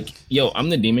is like, yo, I'm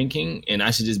the Demon King and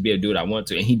I should just be able to do what I want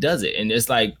to. And he does it. And it's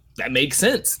like, that makes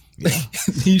sense. Yeah.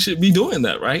 He should be doing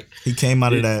that, right? He came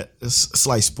out of that,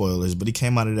 slight spoilers, but he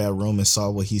came out of that room and saw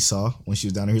what he saw when she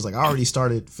was down there. He's like, I already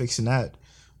started fixing that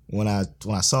when I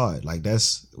saw it. Like,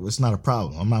 it's not a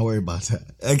problem. I'm not worried about that.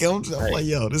 Like, I'm like,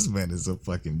 yo, this man is a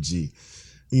fucking G.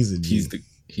 He's a G.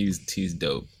 He's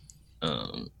dope.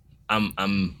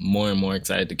 I'm more and more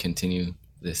excited to continue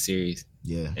this series.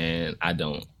 Yeah. And I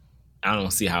don't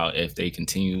see how, if they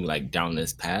continue like down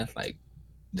this path, like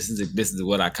this is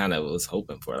what I kind of was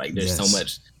hoping for. Like there's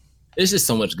just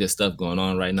so much good stuff going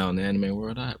on right now in the anime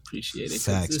world. I appreciate it.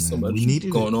 Facts, there's man. so much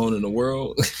going on in the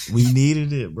world. We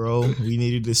needed it, bro. We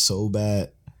needed it so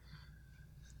bad.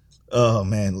 Oh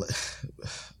man.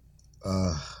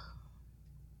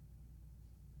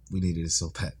 We needed it so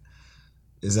bad.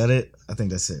 Is that it? I think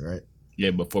that's it, right?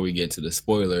 Yeah, before we get to the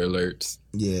spoiler alerts.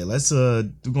 Yeah,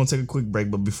 we're gonna take a quick break,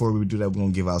 but before we do that, we're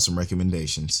gonna give out some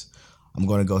recommendations. I'm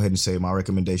gonna go ahead and say my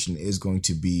recommendation is going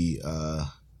to be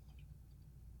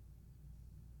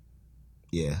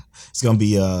Yeah, it's gonna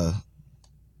be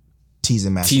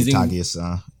teasing Master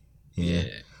Kaguya-san. Yeah.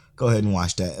 Go ahead and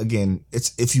watch that. Again,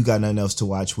 it's if you got nothing else to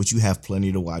watch, which you have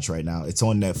plenty to watch right now. It's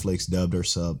on Netflix, dubbed or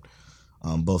subbed,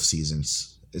 both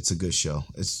seasons. It's a good show.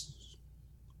 It's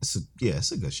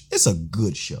a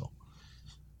good show.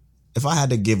 If I had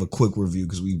to give a quick review,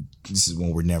 because this is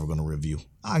one we're never going to review,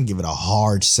 I can give it a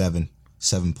hard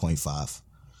 7.5.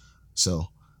 So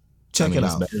check it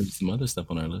out. Better than some other stuff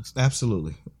on our list.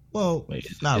 Absolutely. Well,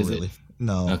 not really. It?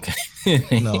 No. Okay.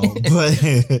 No,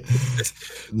 but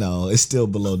no, it's still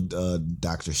below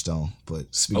Dr. Stone.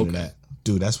 But speaking of that,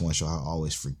 dude, that's one show I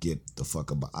always forget the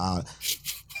fuck about.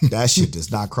 That shit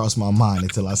does not cross my mind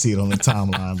until I see it on the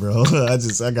timeline, bro.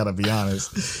 I gotta be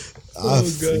honest. I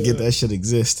forget that shit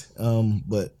exists.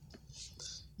 But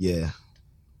yeah,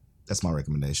 that's my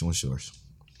recommendation. What's yours?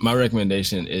 My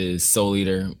recommendation is Soul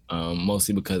Eater,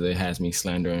 mostly because it has me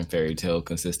slandering Fairy Tail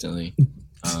consistently.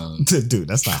 Dude,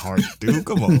 that's not hard to do.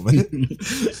 Come on, man.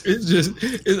 I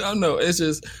don't know. It's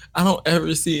just I don't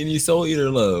ever see any Soul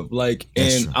Eater love. Like,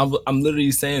 and I'm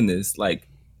literally saying this. Like,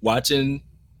 watching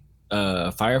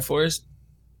Fire Force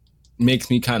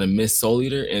makes me kind of miss Soul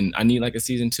Eater, and I need like a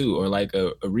season 2 or like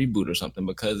a reboot or something,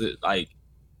 because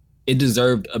it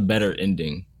deserved a better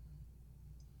ending.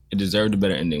 It deserved a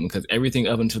better ending because everything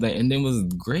up until that ending was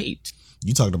great.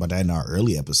 You talked about that in our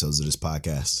early episodes of this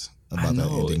podcast about that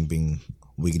ending being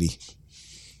wiggity.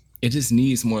 It just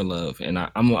needs more love, and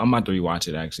I'm about to rewatch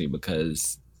it actually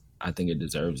because I think it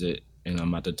deserves it, and I'm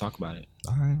about to talk about it.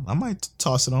 All right, I might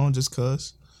toss it on just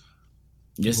cause.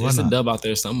 Yes, it's a dub out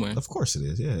there somewhere. Of course it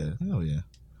is. Yeah, hell yeah.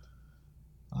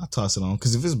 I'll toss it on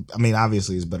because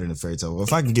obviously it's better than Fairy Tail.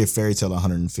 If I can get Fairy Tail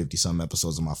 150 some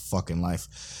episodes of my fucking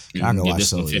life, I can watch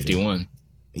Soul Eater. 51.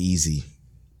 Easy.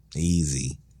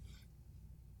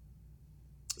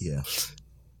 Yeah.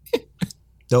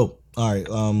 Dope. All right.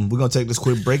 We're gonna take this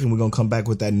quick break and we're gonna come back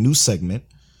with that new segment.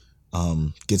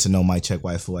 Get to know Mike Check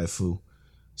Waifu.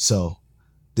 So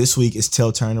this week it's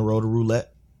Tell Turn to roll the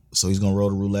roulette. So he's gonna roll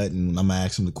the roulette and I'm gonna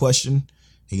ask him the question.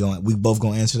 We both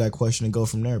gonna answer that question and go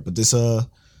from there. But this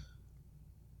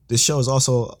show is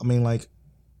also,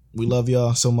 we love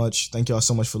y'all so much. Thank y'all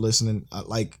so much for listening.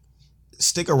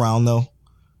 Stick around though.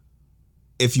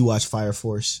 If you watch Fire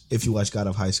Force, if you watch God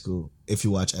of High School, if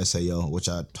you watch SAO, which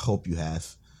I hope you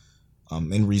have,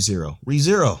 and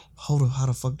ReZero. Hold on, how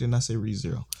the fuck didn't I say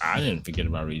ReZero? I didn't forget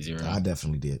about ReZero. I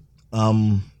definitely did.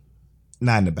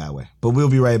 Not in a bad way, but we'll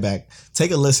be right back.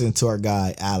 Take a listen to our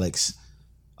guy Alex.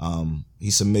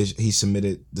 He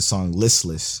submitted the song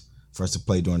Listless for us to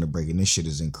play during the break, and this shit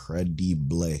is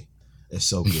incredible. It's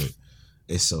so good.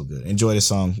 It's so good. Enjoy the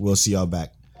song. We'll see y'all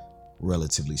back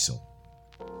relatively soon.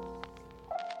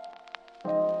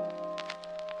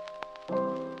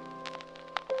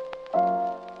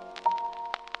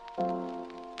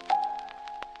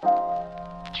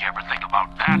 Did you ever think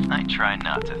about that? I try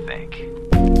not to think.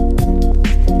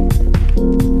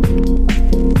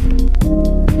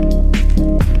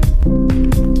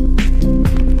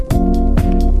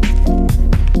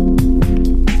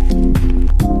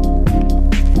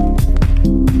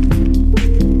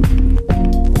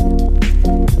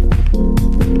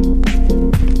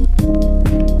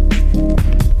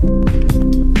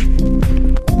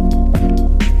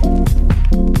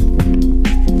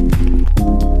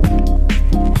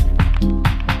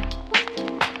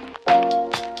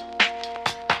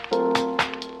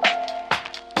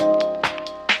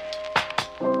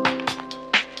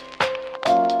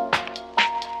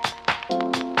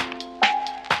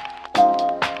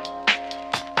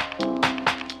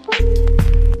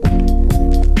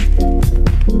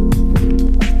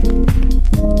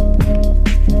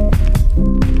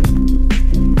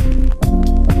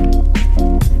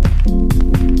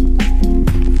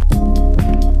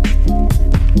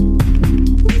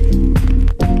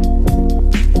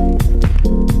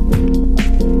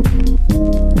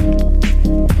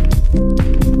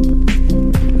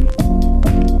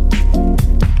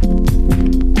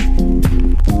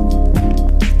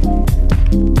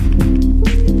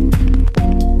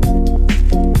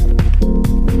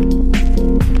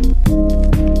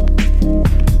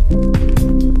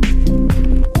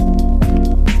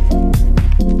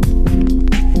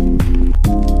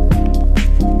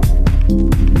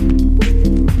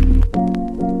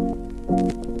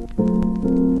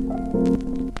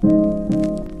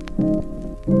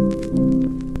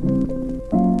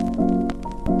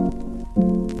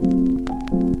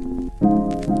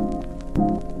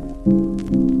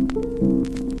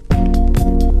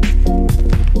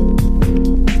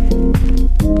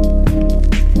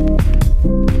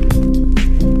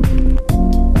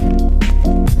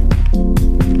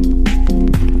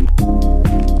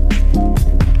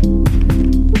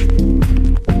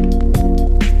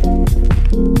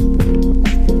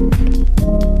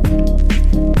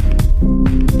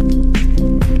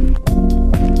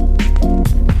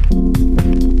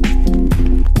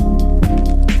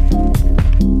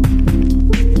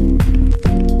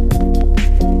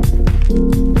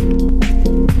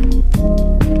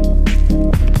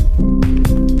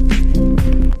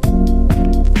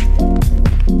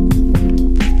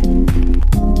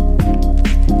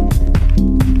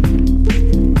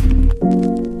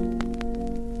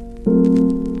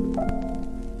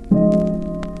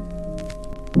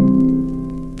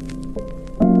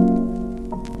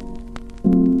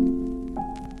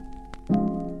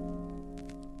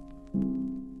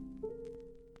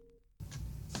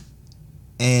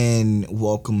 And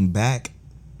welcome back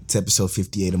to episode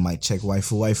 58 of Mic Check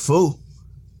Waifu.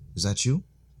 Is that you?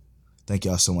 Thank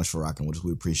y'all so much for rocking with us.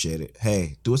 We appreciate it.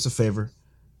 Hey, do us a favor.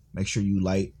 Make sure you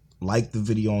like the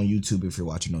video on YouTube if you're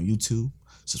watching on YouTube.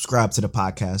 Subscribe to the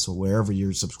podcast or wherever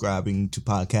you're subscribing to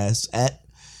podcasts at.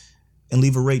 And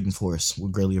leave a rating for us.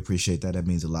 We greatly appreciate that. That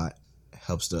means a lot.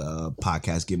 Helps the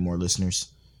podcast get more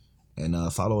listeners. And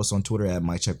follow us on Twitter at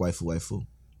Mic Check Waifu.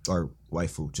 Or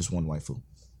waifu, just one waifu.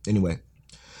 Anyway.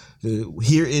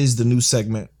 Here is the new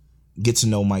segment, Get to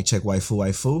Know Mic Check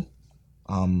Waifu.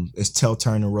 It's Tell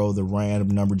Turn and Roll, the random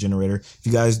number generator. If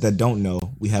you guys that don't know,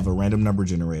 we have a random number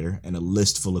generator and a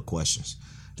list full of questions.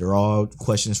 They're all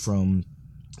questions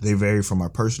they vary from our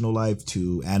personal life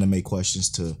to anime questions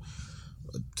to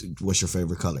what's your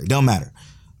favorite color. It don't matter.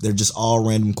 They're just all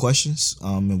random questions,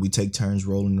 and we take turns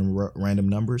rolling the random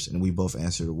numbers, and we both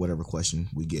answer whatever question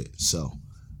we get. So,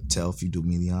 Tell, if you do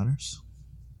me the honors.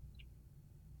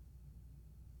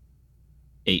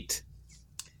 8.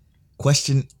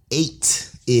 Question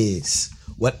 8 is,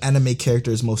 what anime character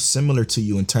is most similar to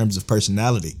you in terms of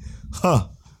personality? I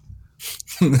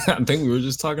think we were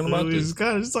just talking about this. We just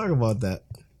kind of just talking about that.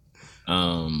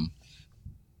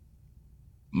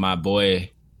 My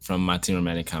boy from My Teen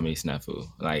Romantic Comedy Snafu.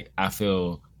 Like, I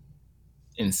feel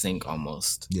in sync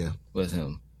almost with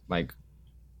him. Like,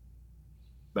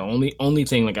 the only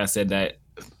thing, like I said, that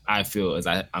I feel is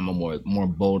I'm a more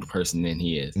bold person than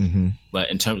he is. Mm-hmm.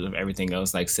 But in terms of everything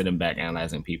else, like sitting back,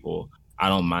 analyzing people, I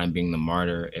don't mind being the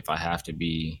martyr if I have to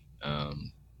be. I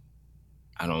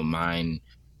don't mind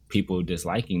people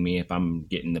disliking me if I'm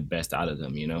getting the best out of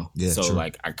them, you know? Yeah, so true.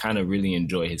 like, I kind of really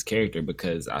enjoy his character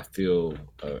because I feel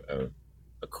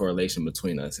a correlation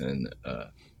between us and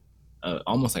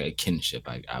almost like a kinship,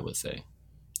 I would say.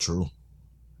 True.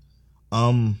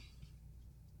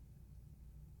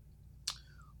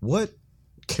 What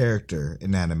character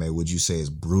in anime would you say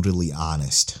is brutally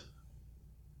honest?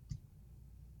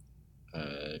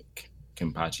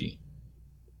 Kenpachi.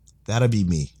 That'd be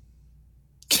me.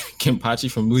 Kenpachi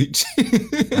from Bleach.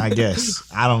 I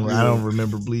guess. I don't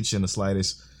remember Bleach in the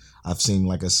slightest. I've seen,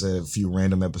 like I said, a few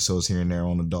random episodes here and there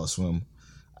on Adult Swim.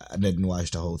 I didn't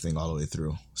watch the whole thing all the way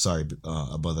through. Sorry,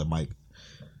 brother Mike.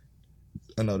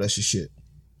 I know that's your shit.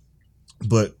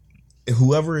 But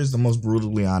whoever is the most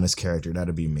brutally honest character,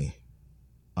 that'd be me.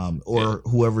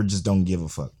 Whoever just don't give a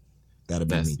fuck. That'd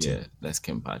be me too. Yeah, that's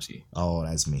Kenpachi. Oh,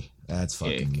 that's me. That's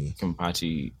fucking me.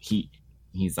 Kenpachi,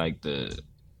 he's like the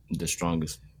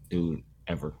strongest dude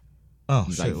ever. Oh,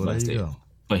 he's shit. like, Well, there you go.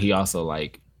 But he also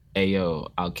like, hey, yo,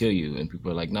 I'll kill you. And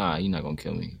people are like, nah, you're not going to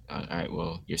kill me. All right,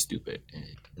 well, you're stupid.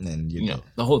 And then, you know,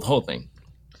 the whole thing.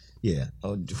 Yeah.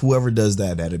 Whoever does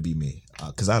that, that'd be me.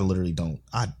 Because I literally don't.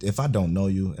 If I don't know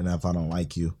you and if I don't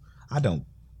like you, I don't.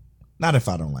 Not if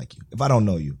I don't like you. If I don't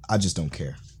know you, I just don't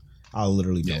care. I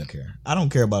literally don't care. I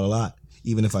don't care about a lot,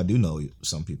 even if I do know you,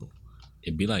 some people.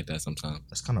 It'd be like that sometimes.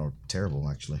 That's kind of terrible,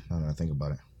 actually, now that I think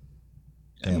about it.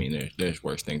 I mean, there's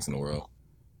worse things in the world.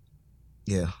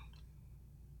 Yeah.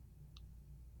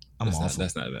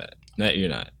 That's not bad. No, you're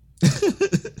not.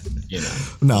 You're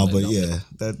not. No, but yeah,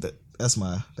 that's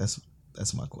my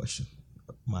question.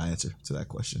 My answer to that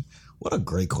question. What a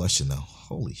great question, though.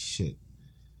 Holy shit.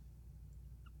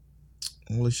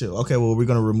 Okay, well, we're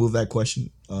gonna remove that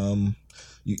question.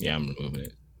 Yeah, I'm removing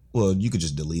it. Well, you could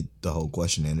just delete the whole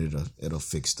question and it'll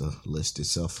fix the list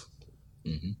itself.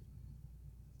 Mm-hmm.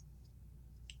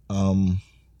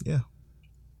 Yeah.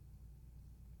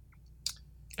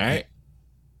 All right.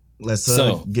 Let's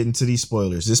get into these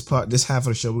spoilers. This half of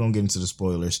the show, we're gonna get into the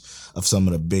spoilers of some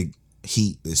of the big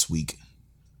heat this week.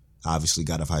 Obviously,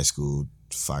 God of High School,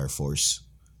 Fire Force,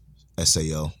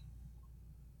 SAO,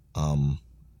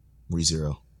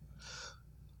 ReZero.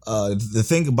 The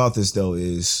thing about this though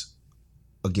is,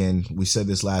 again, we said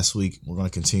this last week. We're gonna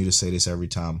continue to say this every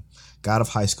time. God of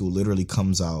High School literally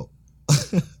comes out.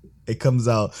 It comes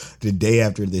out the day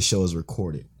after this show is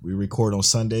recorded. We record on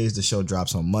Sundays. The show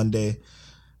drops on Monday.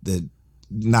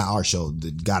 Not our show. The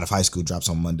God of High School drops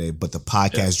on Monday, but the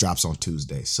podcast drops on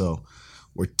Tuesday. So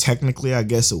we're technically, I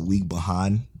guess, a week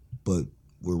behind, but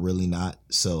we're really not.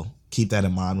 So keep that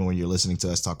in mind when you're listening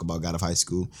to us talk about God of High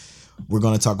School. We're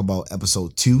going to talk about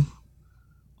episode 2,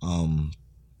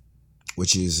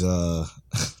 which is them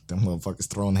motherfuckers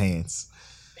throwing hands.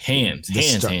 Hands.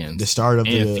 The start of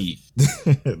feet.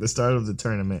 The start of the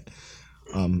tournament.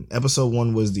 Episode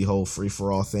 1 was the whole free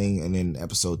for all thing, and then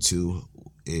episode 2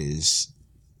 is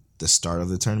the start of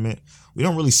the tournament. We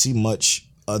don't really see much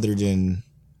other than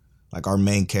like our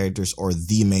main characters or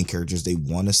the main characters they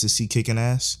want us to see kicking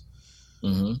ass.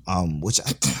 Mm-hmm. Which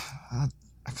I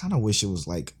kind of wish it was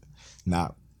like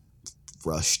not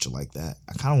rushed like that.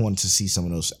 I kind of wanted to see some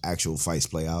of those actual fights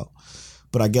play out,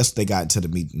 but I guess they got to the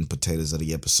meat and potatoes of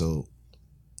the episode,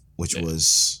 which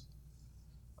was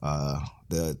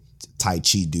the Tai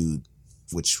Chi dude,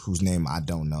 whose name I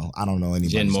don't know. I don't know anybody.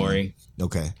 Jin Mori. Name.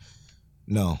 Okay,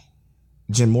 no,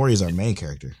 Jin Mori is our main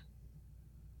character.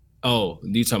 Oh,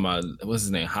 you talking about what's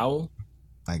his name? Howl?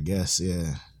 I guess,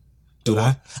 yeah. Dude,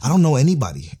 I don't know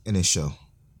anybody in this show.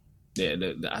 Yeah,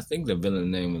 I think the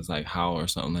villain name was like Howl or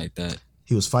something like that.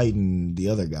 He was fighting the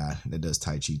other guy that does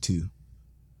Tai Chi too,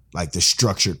 like the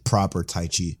structured, proper Tai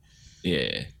Chi.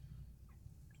 Yeah.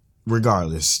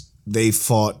 Regardless, they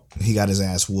fought. He got his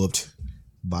ass whooped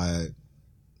by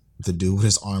the dude with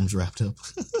his arms wrapped up.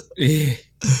 Yeah.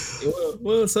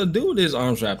 Well, so dude with his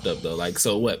arms wrapped up though. Like,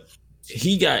 so what?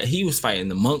 He was fighting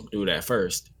the monk dude at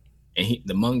first, and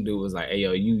the monk dude was like, "Hey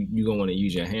yo, you gonna want to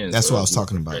use your hands." That's what I was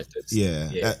talking about.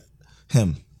 Yeah.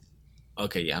 Him.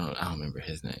 Okay, yeah, I don't remember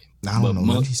his name. I don't know.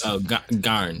 Monk,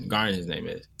 Garn, his name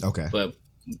is. Okay. But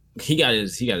he got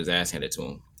his ass handed to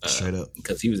him straight up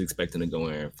because he was expecting to go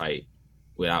in and fight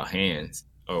without hands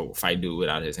or fight dude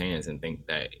without his hands and think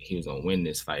that he was gonna win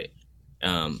this fight.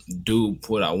 Dude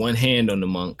put out one hand on the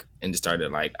monk and just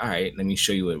started like, all right, let me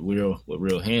show you what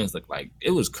real hands look like.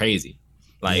 It was crazy.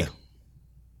 Like,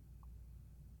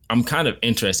 I'm kind of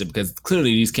interested because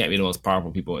clearly these can't be the most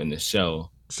powerful people in the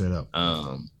show. Straight up.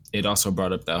 It also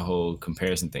brought up that whole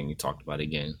comparison thing you talked about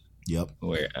again. Yep.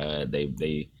 Where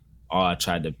they all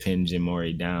tried to pin Jin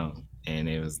Mori down, and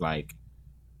it was like,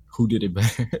 who did it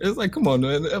better? It's like, come on,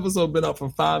 man. The episode been out for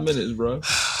 5 minutes, bro.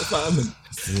 5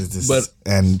 minutes.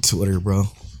 And Twitter, bro.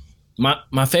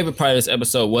 My favorite part of this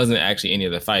episode wasn't actually any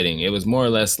of the fighting. It was more or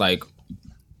less like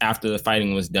after the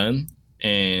fighting was done,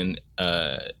 and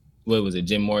what was it?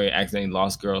 Jin Mori accidentally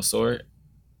lost Girl's sword.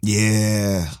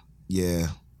 Yeah.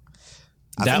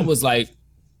 That was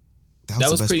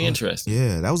pretty interesting.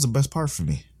 Yeah, that was the best part for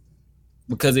me.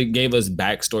 Because it gave us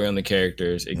backstory on the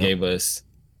characters. It gave us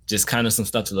just kind of some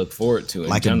stuff to look forward to.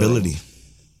 Like ability.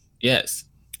 Yes.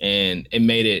 And it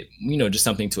made it, just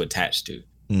something to attach to.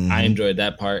 Mm-hmm. I enjoyed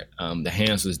that part. The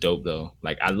hands was dope though.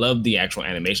 Like I loved the actual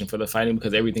animation for the fighting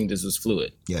because everything just was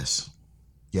fluid. Yes.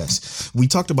 We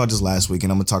talked about this last week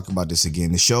and I'm going to talk about this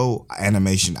again. The show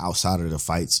animation outside of the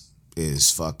fights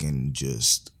is fucking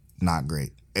just not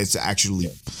great. It's actually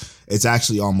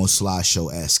almost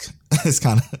slideshow-esque. It's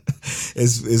kind of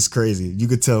it's crazy. You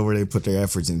could tell where they put their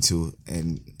efforts into,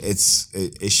 and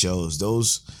it shows.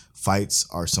 Those fights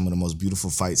are some of the most beautiful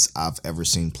fights I've ever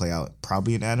seen play out,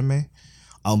 probably in anime.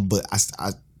 But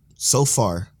I so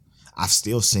far I've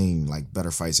still seen like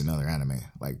better fights in other anime,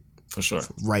 like for sure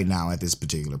right now at this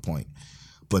particular point.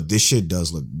 But this shit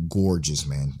does look gorgeous,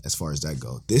 man. As far as that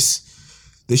goes, this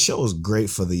show is great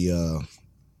for the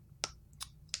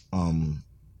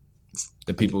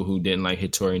people who didn't like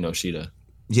Hitori Noshida.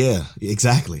 Yeah,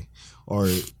 exactly. Or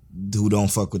who don't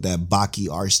fuck with that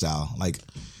Baki art style. Like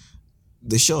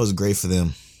this show is great for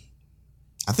them.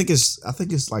 I think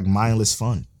it's like mindless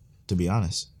fun, to be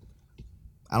honest.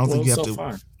 I don't think you have to.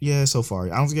 Far. Yeah, so far.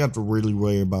 I don't think you have to really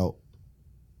worry about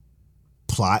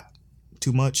plot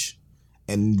too much.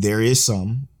 And there is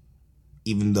some,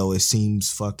 even though it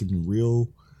seems fucking real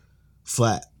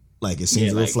flat. Like it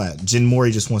seems real flat. Jin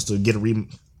Mori just wants to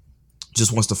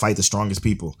just wants to fight the strongest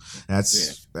people.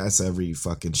 That's every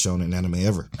fucking shonen anime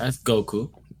ever. That's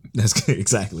Goku. That's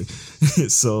exactly.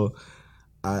 So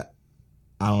I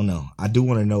don't know. I do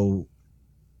want to know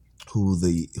who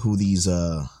these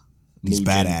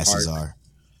badasses are.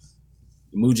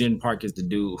 Mujin Park is the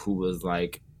dude who was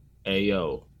like,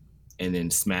 "Ayo," and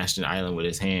then smashed an island with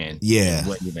his hand. Yeah, and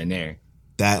wasn't even there.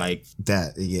 Yeah,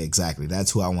 exactly. That's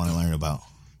who I want to learn about.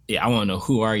 Yeah, I want to know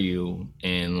who are you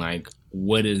and like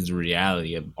what is the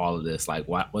reality of all of this? Like,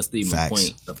 what's the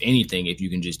point of anything if you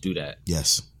can just do that?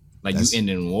 Yes. Like you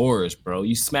ending wars, bro.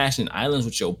 You smashing islands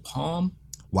with your palm.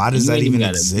 Why does that even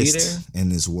exist in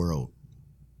this world?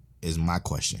 Is my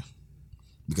question.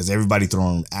 Because everybody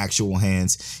throwing actual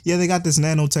hands. Yeah, they got this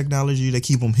nanotechnology that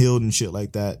keep them healed and shit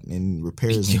like that and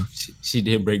repairs them. She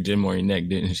did break Jin Mori's neck,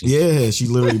 didn't she? Yeah, she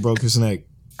literally broke his neck.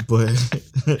 But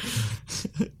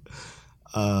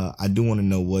I do want to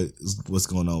know what's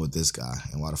going on with this guy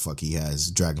and why the fuck he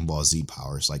has Dragon Ball Z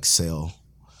powers like Cell.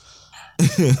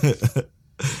 I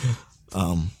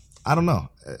don't know.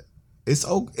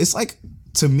 It's like,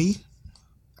 to me,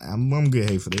 I'm gonna get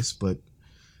hate for this, but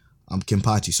I'm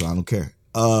Kenpachi, so I don't care.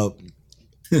 I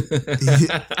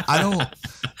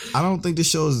don't think the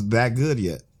show is that good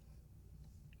yet.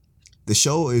 The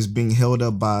show is being held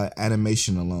up by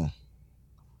animation alone.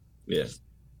 Yeah.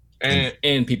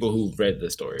 And people who've read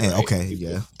the story. And, right? Okay,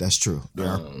 yeah, that's true. There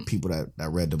are people that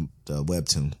read the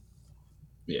webtoon.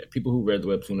 Yeah, people who read the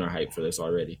webtoon are hyped for this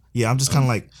already. Yeah, I'm just kind of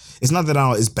like, it's not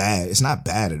that it's bad. It's not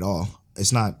bad at all.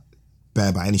 It's not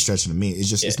bad by any stretch of the mean. It's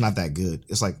just it's not that good.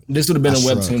 It's like this would have been I a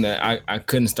shrug. webtoon that I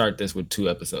couldn't start this with 2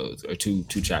 episodes or two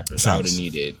chapters. I would have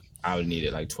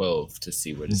needed like 12 to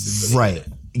see where this is really right.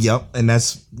 Yep, and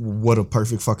that's what a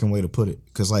perfect fucking way to put it.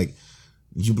 Because like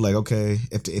you'd be like, okay,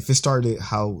 if it started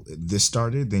how this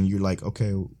started, then you're like,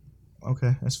 okay,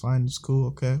 that's fine, it's cool.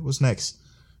 Okay, what's next?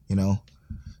 You know,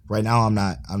 right now I'm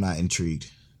not intrigued.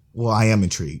 Well, I am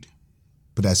intrigued,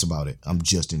 but that's about it. I'm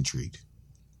just intrigued.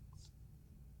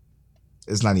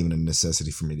 It's not even a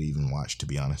necessity for me to even watch, to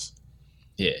be honest.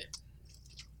 Yeah.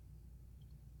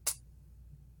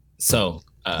 So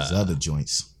these other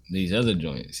joints,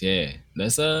 yeah.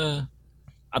 Let's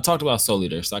I talked about Soul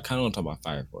Eater, so I kind of want to talk about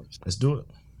Fire Force. Let's do it.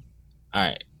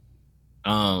 All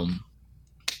right.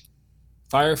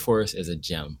 Fire Force is a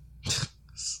gem.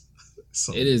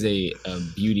 So it is a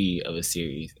beauty of a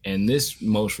series, and this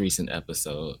most recent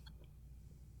episode.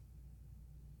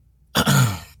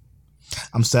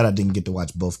 I'm sad I didn't get to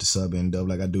watch both the sub and dub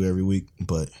like I do every week,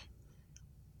 but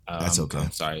that's okay.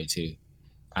 I'm sorry too.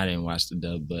 I didn't watch the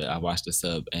dub, but I watched the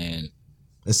sub, and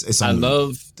I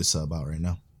love the sub out right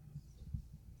now.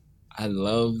 I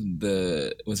love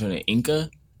what's her name, Inca.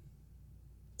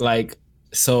 Like,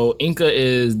 so Inca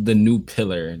is the new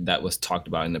pillar that was talked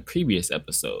about in the previous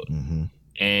episode,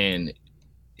 and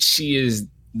she is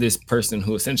this person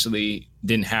who essentially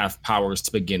didn't have powers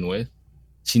to begin with.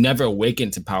 She never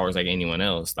awakened to powers like anyone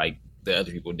else, like the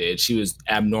other people did. She was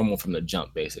abnormal from the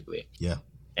jump, basically. Yeah.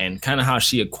 And kind of how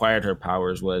she acquired her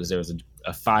powers was there was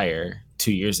a fire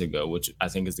 2 years ago, which I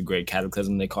think is the Great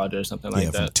Cataclysm they called it or something like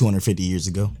that. Yeah, from 250 years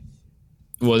ago.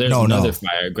 Well, there's another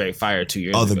fire, Great Fire 2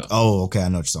 years ago. Okay, I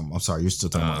know what you're talking about. I'm sorry, you're still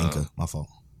talking about Inca. My fault.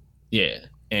 Yeah.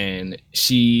 And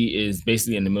she is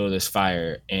basically in the middle of this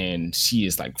fire, and she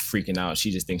is like freaking out.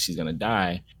 She just thinks she's going to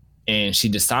die. And she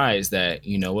decides that,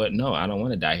 you know what? No, I don't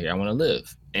want to die here. I want to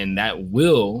live. And that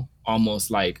will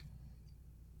almost like,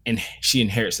 and she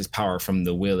inherits this power from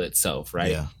the will itself,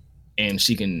 right? Yeah. And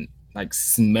she can like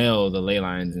smell the ley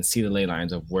lines and see the ley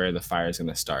lines of where the fire is going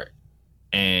to start.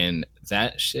 And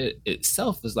that shit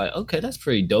itself is like, okay, that's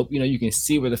pretty dope. You know, you can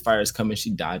see where the fire is coming. She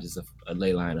dodges a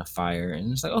ley line of fire.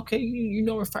 And it's like, okay, you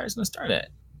know where fire's going to start at.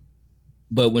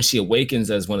 But when she awakens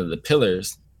as one of the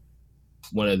pillars,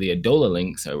 one of the Adola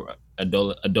links, or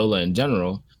Adola in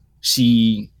general,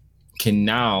 she can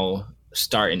now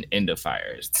start and end a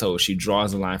fire. So she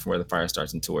draws a line from where the fire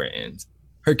starts and to where it ends.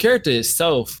 Her character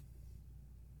itself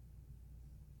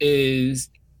is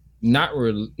not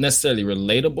necessarily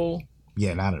relatable.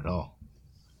 Yeah, not at all.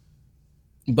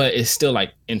 But it's still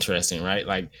like interesting, right?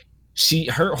 Like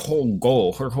her whole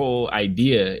goal, her whole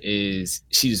idea is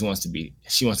she wants to get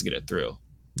a thrill.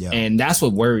 Yeah. And that's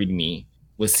what worried me,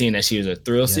 was seeing that she was a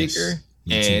thrill seeker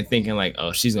and thinking like,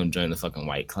 oh, she's gonna join the fucking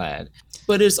White Clad.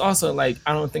 But it's also like,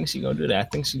 I don't think she's gonna do that. I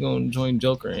think she's gonna join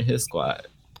Joker and his squad.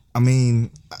 I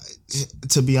mean,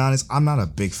 to be honest, I'm not a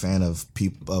big fan of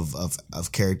people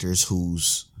of characters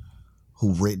who's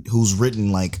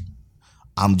written like,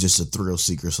 I'm just a thrill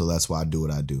seeker, so that's why I do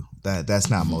what I do. That's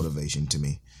not motivation to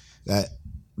me.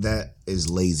 That is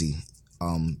lazy,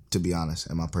 to be honest,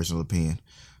 in my personal opinion.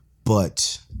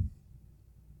 But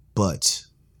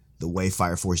the way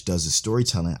Fire Force does its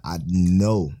storytelling, I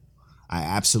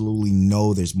absolutely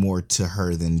know there's more to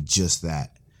her than just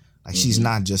that. Like, she's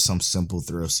not just some simple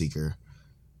thrill seeker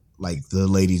like the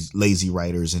lazy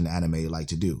writers in anime like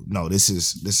to do. No, this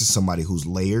is somebody who's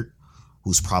layered,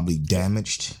 who's probably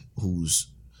damaged, who's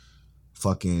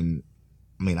fucking,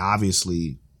 I mean,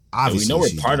 obviously we know where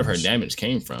part of her damage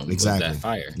came from. Exactly. Was that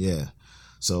fire. Yeah.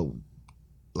 So,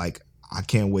 like, I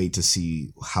can't wait to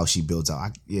see how she builds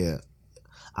out.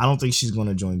 I don't think she's going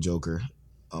to join Joker.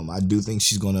 I do think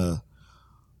she's going to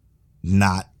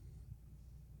not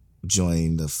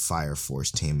join the Fire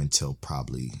Force team until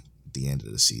probably the end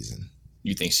of the season.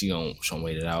 You think she's going to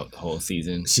wait it out the whole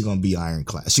season? She's going to be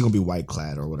ironclad. She's going to be white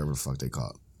clad or whatever the fuck they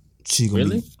call it. She's going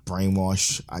to be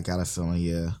brainwashed. I got a feeling,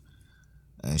 yeah.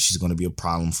 And she's going to be a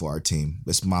problem for our team.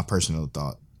 That's my personal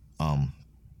thought.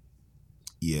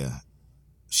 Yeah.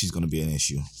 She's going to be an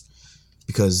issue.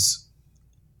 Because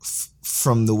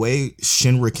from the way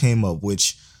Shinra came up,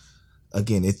 which,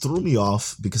 again, it threw me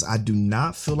off because I do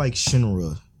not feel like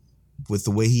Shinra, with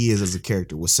the way he is as a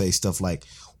character, would say stuff like,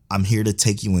 I'm here to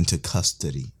take you into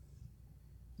custody.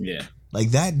 Yeah. Like,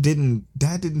 that didn't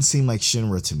seem like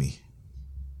Shinra to me.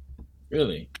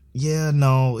 Really? Yeah,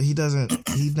 no, he doesn't.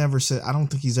 He never said, I don't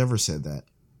think he's ever said that.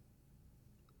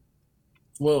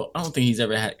 Well, I don't think he's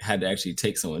ever had to actually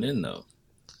take someone in, though.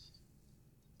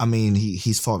 I mean,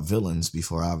 he's fought villains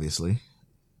before, obviously.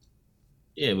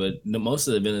 Yeah, but most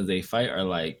of the villains they fight are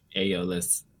like, hey yo,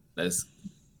 let's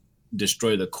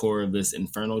destroy the core of this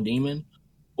infernal demon,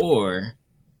 or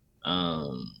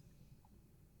um,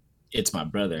 it's my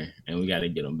brother and we got to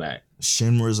get him back.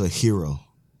 Shinra's a hero.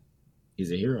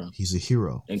 He's a hero. He's a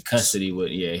hero. In custody,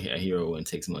 would a hero wouldn't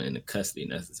take someone into custody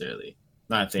necessarily.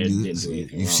 Not if they didn't do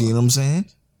anything You wrong. see what I'm saying?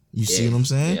 You see what I'm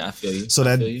saying? Yeah, I feel you. So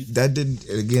that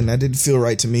didn't feel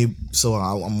right to me. So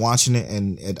I'm watching it,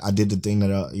 and I did the thing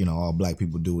that all black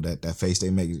people do. That face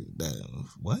they make. That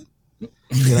what?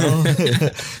 You know,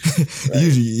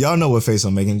 usually y'all know what face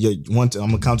I'm making. I'm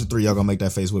gonna count to 3. Y'all gonna make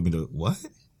that face with me. To what?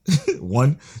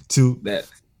 1, 2. That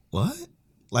What?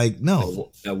 Like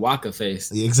no. That Waka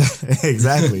face.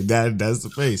 Exactly. That's the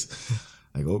face.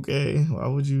 Like okay, why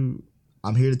would you?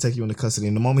 I'm here to take you into custody.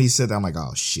 And the moment he said that, I'm like,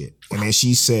 oh shit. And then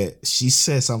she said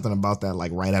something about that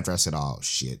like right after I said, oh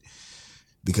shit,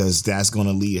 because that's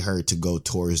gonna lead her to go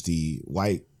towards the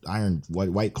white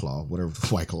claw, whatever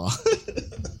white claw.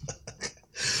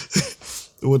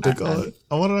 What they call it?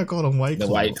 What did I call them? White the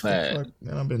claw. white clad.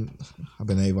 Man, I've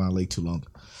been Avon Lake too long.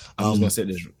 I'm just gonna say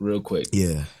this real quick.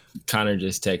 Yeah. Connor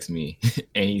just texted me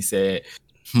and he said,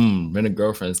 rent a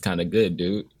girlfriend's kind of good,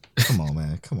 dude. Come on,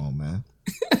 man.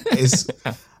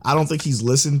 I don't think he's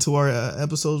listened to our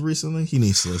episodes recently. He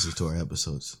needs to listen to our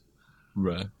episodes.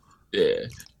 Right. Yeah.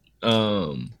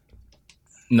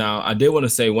 Now, I did want to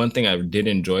say one thing I did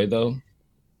enjoy, though,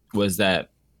 was that,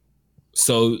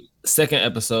 so second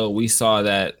episode, we saw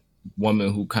that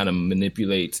woman who kind of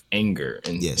manipulates anger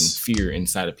and fear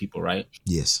inside of people, right?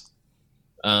 Yes.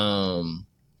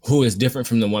 Who is different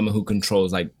from the woman who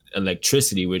controls like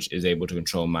electricity, which is able to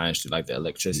control minds through like the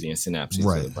electricity and synapses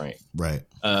of the brain. Right.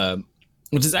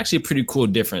 Which is actually a pretty cool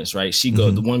difference, right?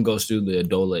 The one goes through the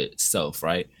adola itself,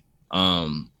 right?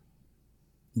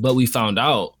 But we found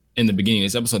out in the beginning of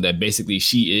this episode that basically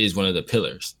she is one of the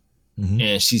pillars.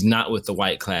 And she's not with the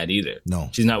white clad either. No.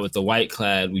 She's not with the white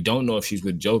clad. We don't know if she's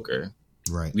with Joker.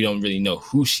 Right. We don't really know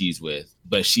who she's with,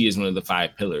 but she is one of the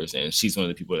 5 pillars, and she's one of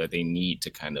the people that they need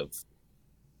to kind of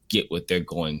get what they're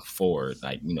going forward,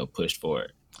 like, push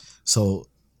forward. So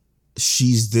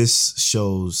she's this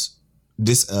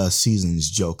season's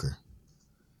Joker.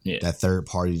 Yeah. That third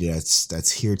party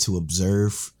that's here to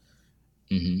observe.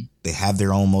 They have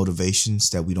their own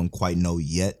motivations that we don't quite know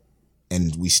yet,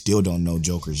 and we still don't know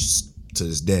Joker's to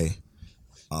this day,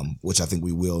 which I think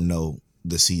we will know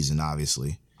this season,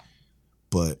 obviously.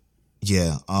 But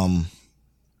yeah,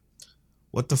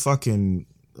 what the fucking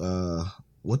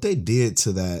what they did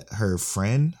to her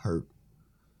friend,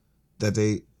 that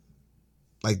they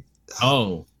like.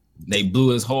 Oh, they blew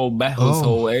his whole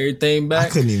everything back. I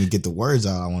couldn't even get the words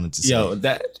out I wanted to say. Yo,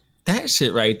 that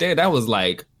shit right there, that was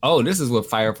like, oh, this is what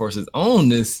Fire Force is on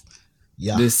this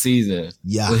season.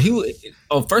 Yeah.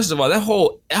 Well, first of all, that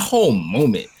whole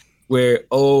moment where,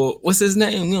 what's his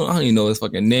name? I don't even know his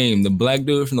fucking name. The black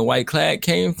dude from the white clad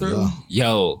came through.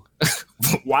 Yo,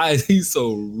 why is he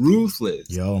so ruthless?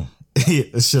 Yo.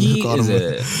 Should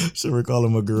recall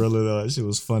him a gorilla though. That shit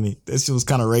was funny. That shit was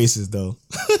kind of racist though.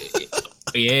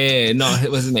 Yeah, no,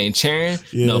 what's his name? Charon?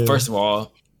 Yeah. No, first of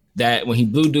all, that when he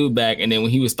blew dude back, and then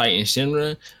when he was fighting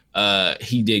Shinra,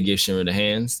 he did give Shinra the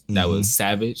hands. That was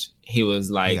savage. He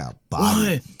was like,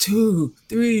 1, 2,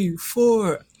 3,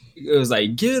 4. It was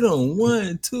like, get him,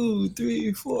 1, 2,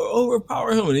 3, 4,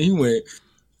 overpower him. And then he went,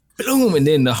 boom. And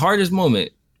then the hardest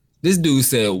moment, this dude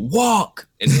said, walk.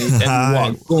 And then as he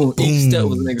walked, boom, each step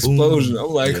was an explosion. I'm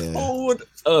like, what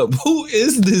up? Who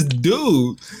is this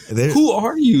dude? Who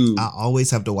are you? I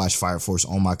always have to watch Fire Force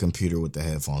on my computer with the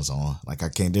headphones on. Like, I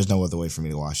can't, there's no other way for me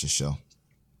to watch this show.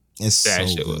 That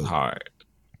shit was hard.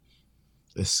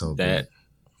 It's so good.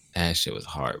 That shit was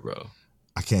hard, bro.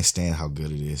 I can't stand how good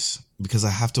it is because I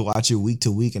have to watch it week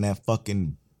to week, and that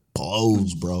fucking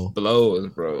blows, bro.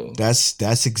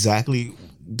 That's exactly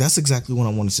what I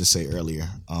wanted to say earlier.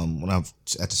 When I'm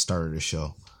at the start of the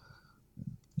show,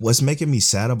 what's making me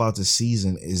sad about the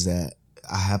season is that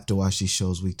I have to watch these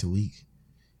shows week to week,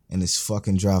 and it's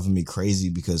fucking driving me crazy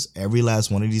because every last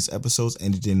one of these episodes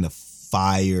ended in a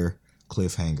fire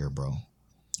cliffhanger, bro.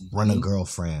 Run a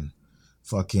girlfriend,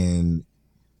 fucking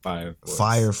Fire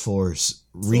Force,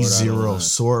 ReZero,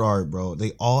 Sword Art, bro.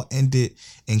 They all ended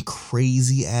in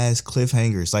crazy ass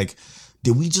cliffhangers. Like,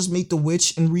 did we just meet the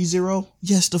witch in ReZero?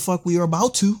 Yes, the fuck we are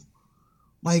about to.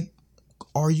 Like,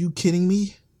 are you kidding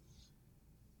me?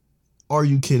 Are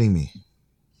you kidding me?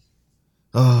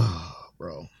 Oh,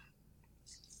 bro.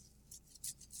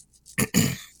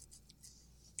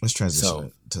 Let's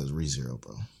transition to ReZero,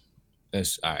 bro.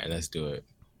 Let's do it.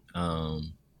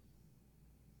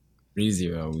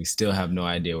 ReZero, we still have no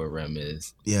idea where Rem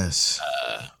is. Yes.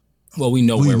 Well, we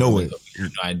know We where know Rem it. is, but we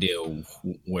have no idea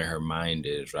where her mind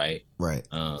is, right? Right.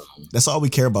 That's all we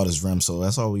care about is Rem. So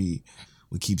that's all we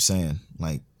keep saying.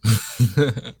 Like,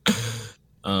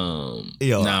 yo,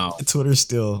 now Twitter's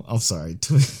still. I'm sorry.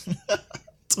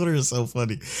 Twitter is so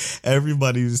funny.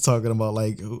 Everybody was talking about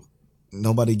like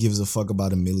nobody gives a fuck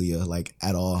about Amelia like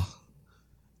at all.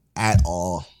 At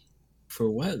all. for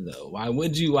what though? Why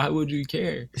would you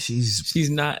care? She's She's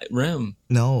not Rem.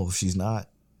 no, she's not.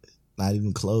 Not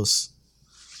even close.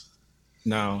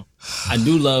 Now, I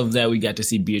do love that we got to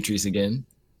see Beatrice again.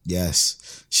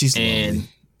 Yes. She's And- lovely.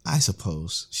 I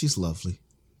suppose. She's lovely.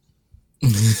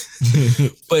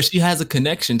 But she has a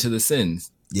connection to the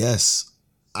Sins. Yes.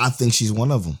 I think she's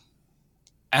one of them.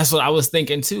 That's what I was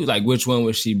thinking too. Like, which one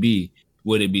would she be?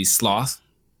 Would it be Sloth?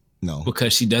 No.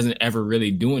 Because she doesn't ever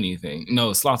really do anything.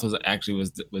 No, Sloth was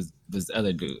the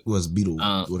other dude. It was Beetle,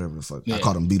 whatever the fuck. Yeah. I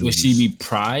called him Beetle. Would she be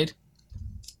Pride?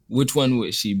 Which one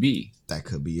would she be? That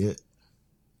could be it.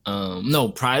 No,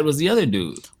 Pride was the other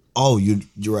dude. Oh, you're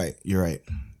right. You're right.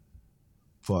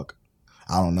 Fuck.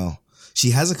 I don't know.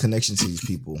 She has a connection to these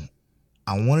people.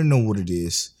 I want to know what it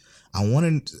is. I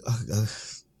want to.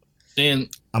 And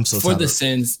I'm so for tired the of-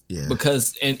 Sins, Yeah.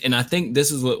 because and I think this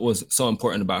is what was so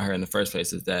important about her in the first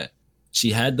place is that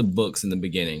she had the books in the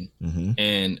beginning, Mhm.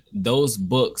 and those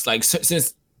books, like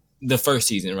since the first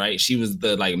season, right? She was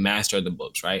the like master of the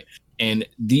books, right? And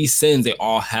these Sins, they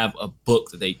all have a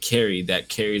book that they carry that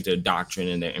carries their doctrine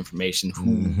and their information,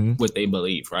 what they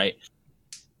believe, right?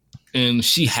 And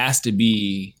she has to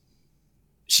be,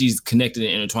 she's connected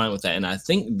and intertwined with that. And I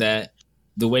think that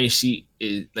the way she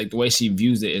is, like the way she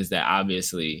views it is that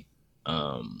obviously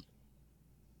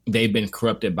they've been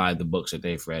corrupted by the books that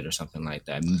they've read or something like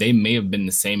that. And they may have been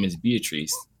the same as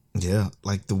Beatrice. Yeah,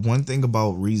 like the one thing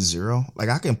about ReZero, like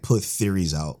I can put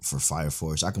theories out for Fire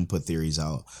Force. I can put theories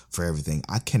out for everything.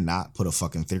 I cannot put a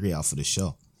fucking theory out for the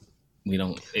show. We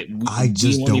don't. I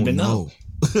just won't don't even know.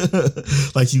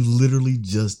 Like you literally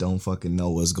just don't fucking know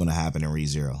what's gonna happen in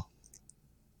ReZero.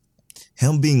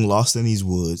 Him being lost in these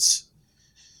woods.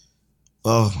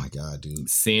 Oh my god, dude.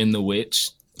 Seeing the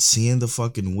witch. Seeing the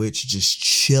fucking witch just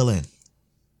chilling.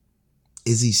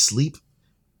 Is he asleep?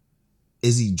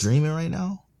 Is he dreaming right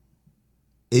now?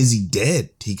 Is he dead?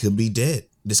 He could be dead.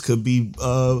 This could be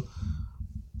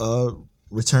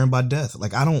return by death.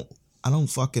 Like I don't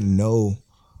fucking know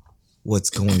what's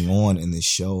going on in this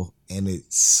show, and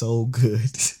it's so good.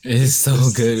 It's so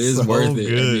good. It's so worth it.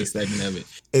 good. Every second of it.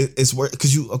 It's worth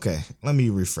because you okay. Let me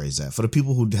rephrase that for the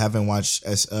people who haven't watched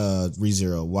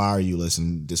ReZero. Why are you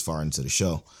listening this far into the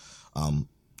show?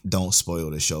 Don't spoil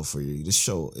the show for you. This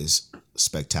show is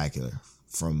spectacular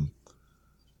from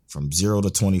 0 to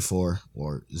 24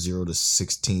 or 0 to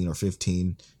 16 or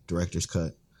 15 director's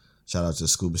cut. Shout out to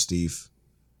Scuba Steve.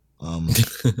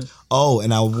 Oh,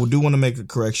 and I do want to make a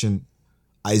correction.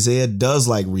 Isaiah does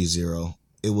like ReZero.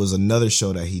 It was another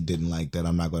show that he didn't like that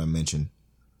I'm not going to mention.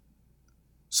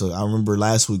 So I remember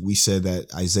last week we said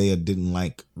that Isaiah didn't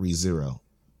like ReZero.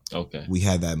 Okay. We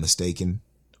had that mistaken,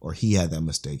 or he had that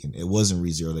mistaken. It wasn't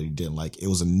ReZero that he didn't like. It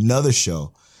was another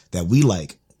show that we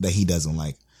like that he doesn't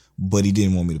like, but he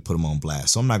didn't want me to put him on blast.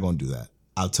 So I'm not going to do that.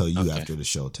 I'll tell you Okay. after the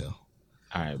show tell.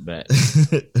 All right, bet.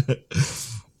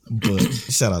 But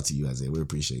shout out to you, Isaiah. We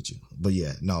appreciate you. But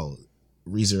yeah, no,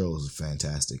 ReZero is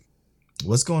fantastic.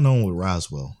 What's going on with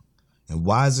Roswell? And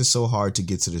why is it so hard to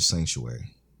get to the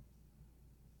sanctuary?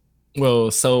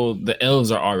 Well, so the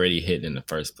elves are already hidden in the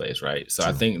first place, right? So I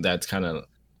True. think that's kind of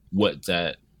what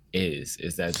that is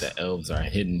that the elves are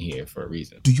hidden here for a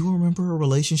reason. Do you remember a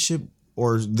relationship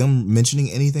or them mentioning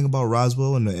anything about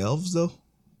Roswell and the elves, though?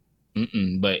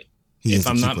 But He has if to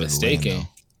I'm keep not her mistaken,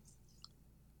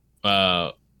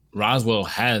 around, Roswell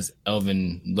has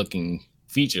elven-looking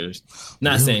features.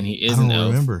 Not Really? saying he is I don't an elf.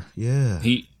 remember. Yeah.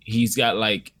 He's got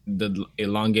like the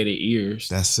elongated ears.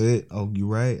 That's it. Oh, you're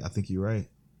right. I think you're right.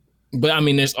 But I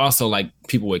mean, there's also like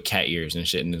people with cat ears and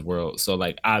shit in this world. So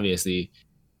like obviously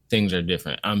things are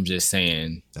different. I'm just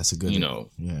saying, That's a good, you know,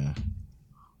 Yeah.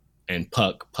 and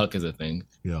Puck is a thing.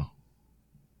 Yeah.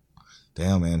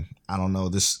 Damn, man. I don't know.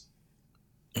 This,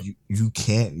 you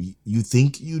can't, you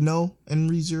think you know in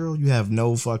ReZero? You have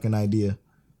no fucking idea.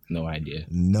 No idea.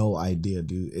 No idea,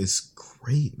 dude. It's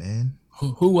great, man.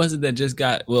 Who was it that just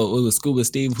got? Well, it was Scuba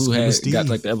Steve who Scuba had Steve. got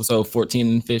like the episode 14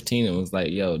 and 15 and was like,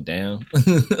 "Yo, damn."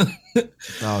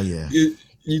 Oh, yeah.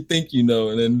 You think you know,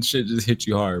 and then shit just hit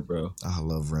you hard, bro. I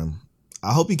love Rim.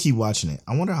 I hope you keep watching it.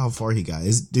 I wonder how far he got.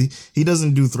 He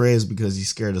doesn't do threads because he's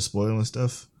scared of spoiling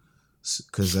stuff,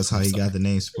 because that's how he got the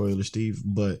name Spoiler Steve.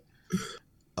 But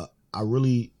I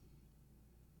really,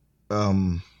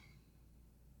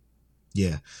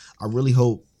 yeah, I really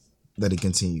hope that it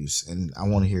continues, and I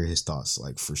want to hear his thoughts,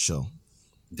 like, for sure.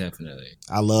 Definitely.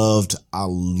 I love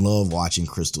watching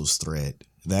Crystal's thread.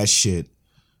 That shit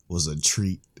was a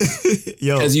treat.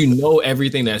 Yo, because you know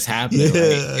everything that's happening.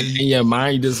 Yeah. Like, in your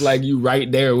mind, you just like you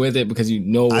right there with it because you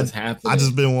know what's happening. I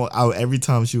just been every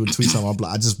time she would tweet something,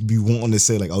 I just be wanting to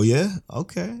say like, oh yeah,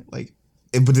 okay, like.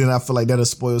 But then I feel like that'll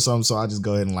spoil something, so I just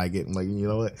go ahead and like it. I'm like, you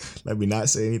know what? Let me not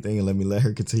say anything and let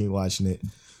her continue watching it.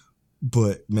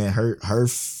 But man, her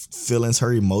feelings,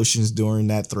 her emotions during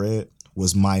that thread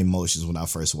was my emotions when I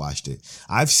first watched it.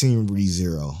 I've seen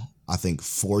ReZero, I think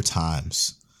 4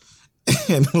 times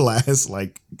in the last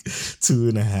like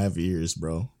 2.5 years,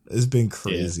 bro. It's been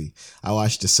crazy. Yeah. I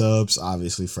watched the subs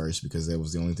obviously first because that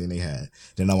was the only thing they had.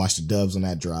 Then I watched the dubs when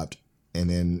that dropped, and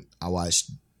then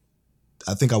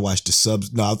I think I watched the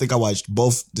subs. No, I think I watched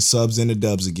both the subs and the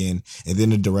dubs again, and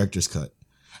then the director's cut.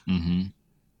 Mm-hmm.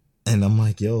 And I'm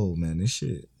like, yo, man, this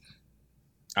shit.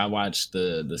 I watched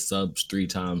the subs 3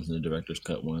 times and the director's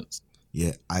cut once.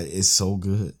 Yeah, it's so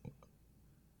good.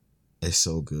 It's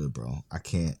so good, bro. I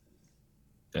can't.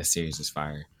 That series is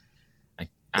fire.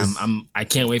 I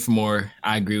can't wait for more.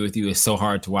 I agree with you. It's so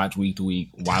hard to watch week to week.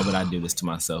 Why would I do this to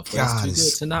myself? God, it's too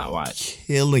good to not watch.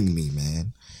 Killing me,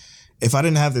 man. If I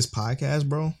didn't have this podcast,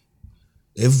 bro,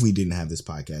 if we didn't have this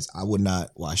podcast, I would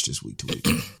not watch this week to week.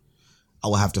 I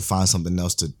would have to find something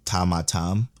else to tie my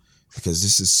time because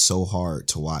this is so hard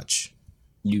to watch.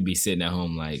 You'd be sitting at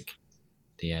home like,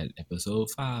 they had episode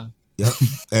 5. Yep.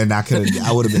 And I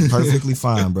would have been perfectly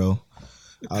fine, bro.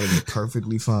 I would have been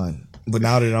perfectly fine. But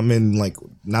now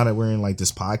that we're in like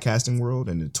this podcasting world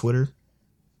and the Twitter,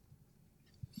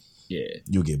 yeah,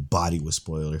 you'll get bodied with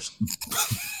spoilers.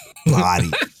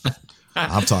 Body.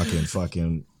 I'm talking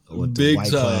fucking what the white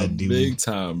clad dude. Big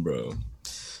time, bro.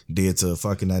 Did to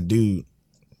fucking that dude.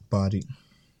 Body.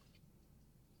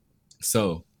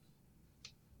 So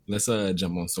let's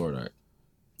jump on Sword Art.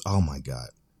 Oh my God.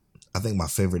 I think my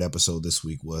favorite episode this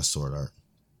week was Sword Art.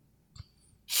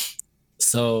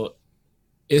 So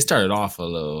it started off a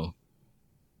little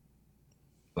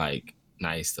like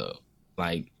nice though.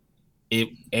 Like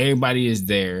everybody is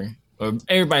there, or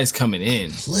everybody's coming in.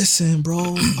 Listen, bro.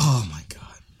 Oh my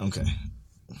God. Okay.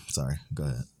 Sorry. Go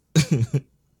ahead.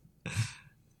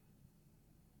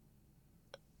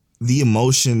 The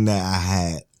emotion that I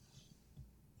had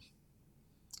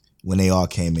when they all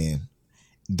came in,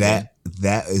 that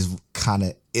is kind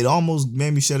of, it almost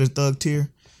made me shed a thug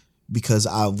tear because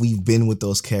we've been with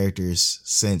those characters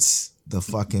since the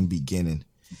fucking beginning.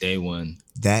 Day one.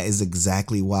 That is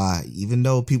exactly why, even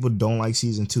though people don't like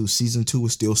season 2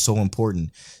 is still so important.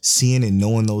 Seeing and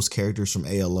knowing those characters from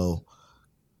ALO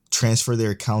transfer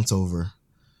their accounts over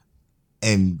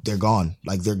and they're gone.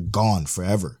 Like, they're gone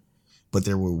forever. But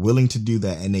they were willing to do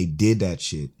that, and they did that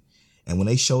shit. And when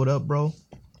they showed up, bro,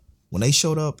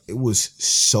 it was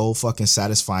so fucking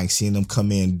satisfying seeing them come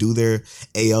in, do their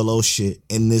ALO shit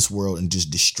in this world and just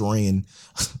destroying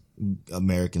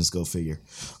Americans, go figure.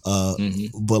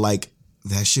 But like,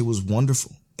 that shit was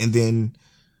wonderful. And then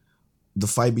the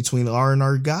fight between R and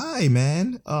our guy,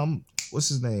 man. What's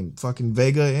his name? Fucking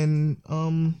Vega and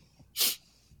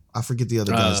I forget the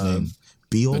other guy's name.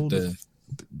 Beal.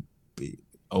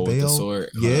 With the sword.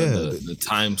 Yeah. The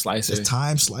time slicer. The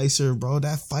time slicer, bro.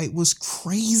 That fight was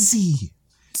crazy.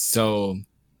 So,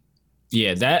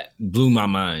 yeah, that blew my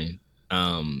mind.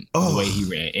 The way he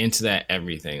ran into that,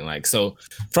 everything. Like, so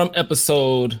from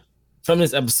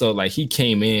this episode, like, he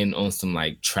came in on some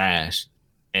like trash,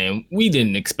 and we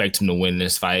didn't expect him to win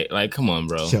this fight. Like, come on,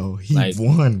 bro. Yo, he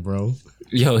won, bro.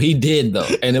 Yo, he did though.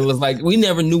 And it was like, we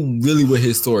never knew really what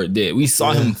his sword did. We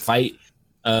saw him fight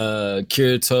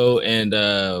Kirito and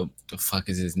the fuck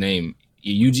is his name?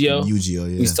 Yu-Gi-Oh? Yu-Gi-Oh,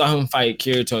 yeah. We saw him fight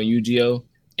Kirito and Yu-Gi-Oh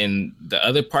in the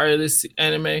other part of this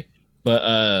anime,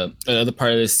 but the other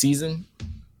part of this season.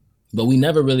 But we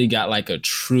never really got like a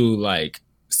true like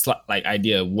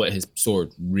idea of what his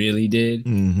sword really did.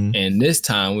 Mm-hmm. And this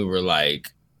time we were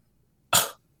like,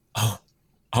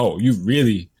 oh, you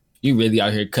really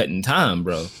out here cutting time,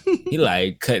 bro. He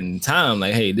like cutting time.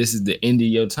 Like, hey, this is the end of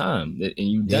your time, and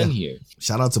you done here.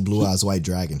 Shout out to Blue Eyes White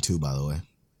Dragon too, by the way.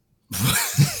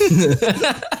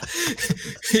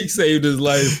 He saved his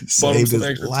life. Saved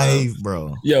his life,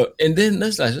 bro. Yo, and then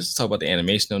let's talk about the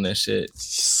animation on that shit.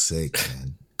 Sick,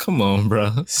 man. Come on,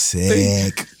 bro.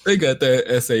 Sick. They got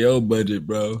that SAO budget,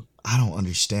 bro. I don't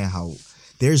understand how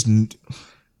I was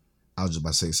just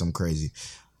about to say something crazy.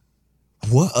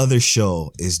 What other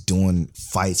show is doing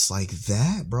fights like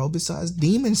that, bro, besides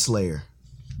Demon Slayer?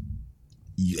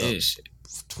 Yeah, shit.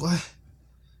 What?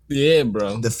 Yeah,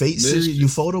 bro. The Fate series,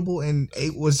 Ufotable, and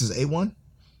 8 was this 8-1?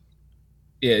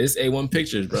 Yeah, it's A1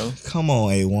 Pictures, bro. Come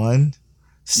on, A1.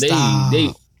 Stop. They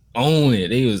own it.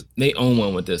 They own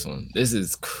one with this one. This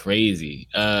is crazy.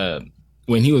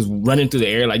 When he was running through the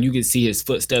air, like you could see his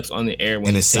footsteps on the air when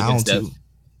And the he's taking sound steps. too.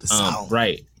 The sound.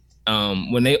 Right.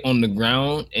 When they on the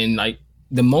ground and like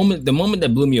the moment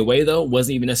that blew me away though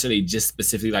wasn't even necessarily just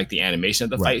specifically like the animation of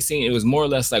the Right. fight scene. It was more or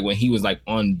less like when he was like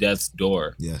on death's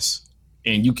door. Yes.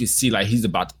 And you could see like he's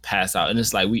about to pass out, and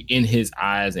it's like we in his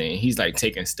eyes, and he's like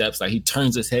taking steps. Like he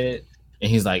turns his head, and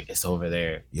he's like, "It's over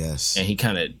there." Yes. And he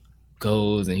kind of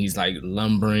goes, and he's like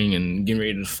lumbering and getting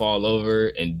ready to fall over,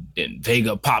 and then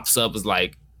Vega pops up, is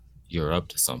like, "You're up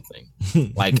to something."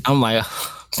 Like I'm like,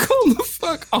 come the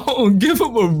fuck on, give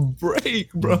him a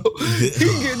break, bro. He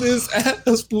getting his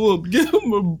ass whooped. Give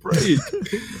him a break.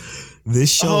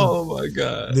 This show, Oh my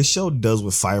god, this show does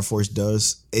what Fire Force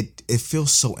does. It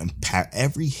feels so impact.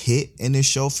 Every hit in this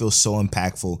show feels so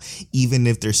impactful, even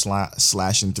if they're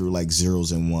slashing through like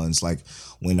zeros and ones, like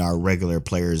when our regular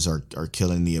players are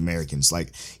killing the Americans.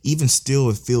 Like even still,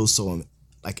 it feels so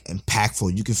like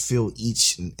impactful. You can feel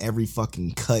each and every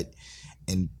fucking cut,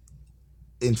 and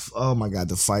oh my god,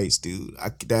 the fights, dude.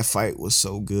 That fight was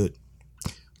so good.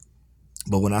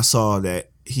 But when I saw that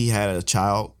he had a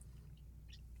child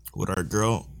with our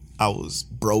girl, I was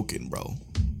broken, bro.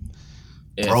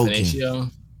 yeah, broken.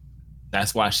 Finatio,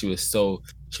 that's why she was on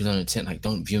the tent, like,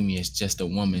 don't view me as just a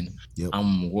woman. Yep.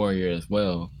 I'm a warrior as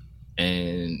well.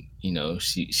 And you know,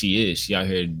 she out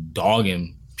here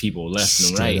dogging people left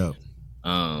and Straight right.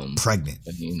 up. Pregnant.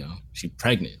 But you know, she's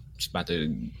pregnant. She's about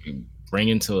to bring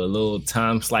into a little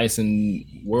time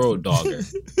slicing world dogger.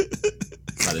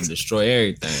 About to destroy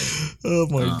everything. Oh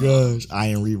my gosh.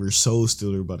 Iron Reaver Soul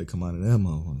Stealer about to come out of that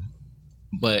motherfucker.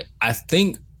 But I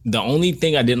think the only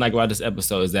thing I didn't like about this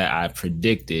episode is that I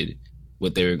predicted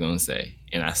what they were going to say.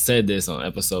 And I said this on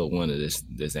episode 1 of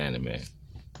this anime.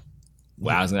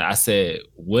 Well, I said,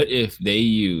 what if they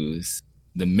use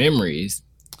the memories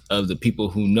of the people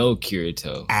who know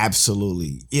Kirito?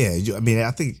 Absolutely. Yeah. I mean,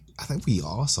 I think we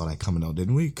all saw that coming out,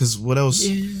 didn't we? Because what else?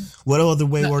 Yeah. What other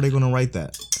way were they going to write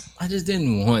that? I just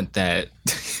didn't want that.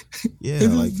 Yeah, I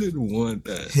just like didn't want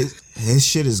that. his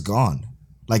shit is gone.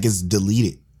 Like it's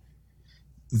deleted.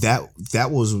 That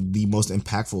was the most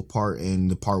impactful part in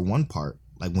the part 1 part.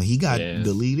 Like when he got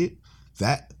deleted,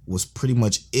 that was pretty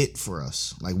much it for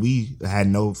us. Like we had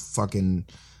no fucking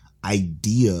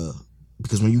idea,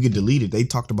 because when you get deleted, they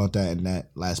talked about that in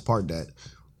that last part, that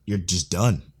you're just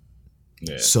done.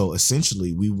 Yeah. So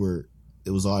essentially it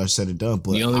was all said and done.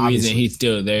 But the only reason he's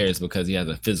still there is because he has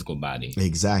a physical body.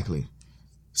 Exactly.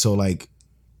 So like,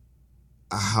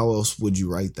 how else would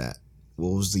you write that? What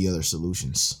was the other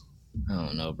solutions? I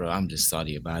don't know, bro. I'm just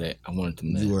salty about it. I wanted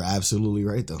them to. You were absolutely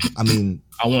right, though. I mean,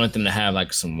 I wanted them to have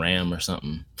like some RAM or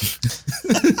something.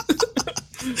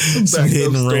 some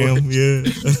hidden RAM,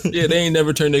 yeah. Yeah, they ain't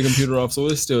never turned their computer off, so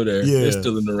it's still there. Yeah. It's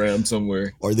still in the RAM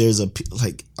somewhere. Or there's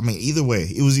either way,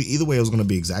 it was going to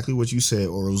be exactly what you said,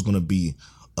 or it was going to be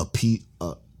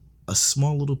a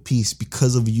small little piece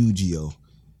because of Yu-Gi-Oh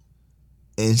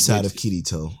inside of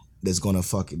Kirito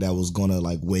that was gonna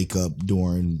like wake up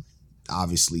during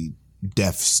obviously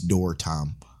death's door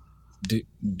time. Do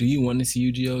you want to see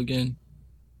Yu-Gi-Oh again?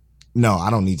 No, I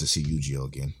don't need to see Yu-Gi-Oh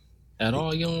again. At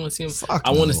all? You don't want to see him? Fuck I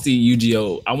want no. to see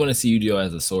Yu-Gi-Oh. I want to see Yu-Gi-Oh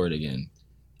as a sword again.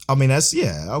 I mean,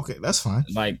 okay, that's fine.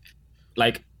 Like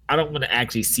I don't want to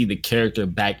actually see the character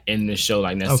back in the show,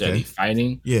 like necessarily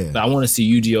fighting. Yeah. But I want to see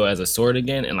Yu-Gi-Oh as a sword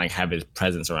again and like have his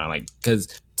presence around. Like,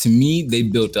 because to me, they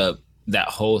built up that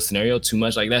whole scenario too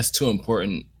much. Like that's too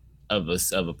important of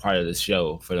a part of the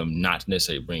show for them not to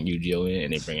necessarily bring Yu-Gi-Oh in,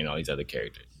 and they bring in all these other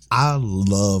characters. I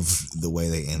love the way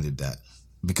they ended that,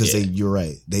 because you're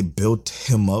right. They built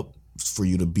him up for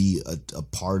you to be a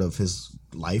part of his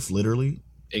life, literally.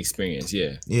 Experience,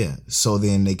 yeah. Yeah. So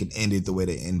then they can end it the way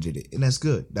they ended it. And that's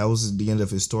good. That was the end of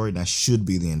his story. That should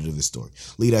be the end of his story.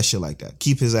 Leave that shit like that.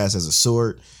 Keep his ass as a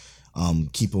sword.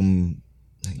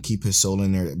 Keep his soul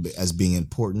in there as being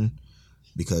important,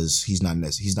 because he's not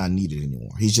needed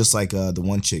anymore. He's just like the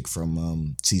one chick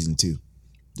from season 2.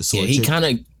 The sword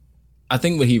chick. I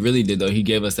think what he really did though, he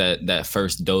gave us that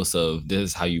first dose of this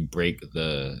is how you break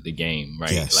the game,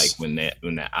 right? Yes. Like when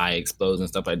that eye explodes and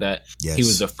stuff like that. Yes. He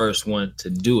was the first one to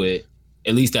do it,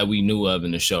 at least that we knew of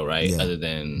in the show, right? Yeah. Other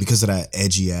than because of that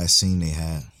edgy ass scene they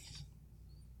had.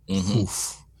 Mm-hmm.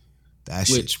 Oof. That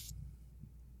shit.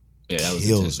 That was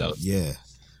kills. intense.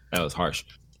 That was harsh.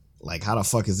 Like, how the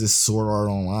fuck is this Sword Art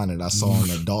Online that I saw on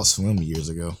Adult Swim years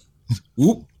ago?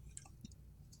 Whoop.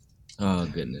 Oh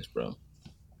goodness, bro.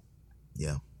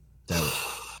 Yeah,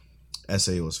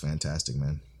 SA was fantastic,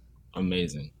 man.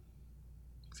 Amazing.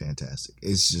 Fantastic.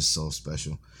 It's just so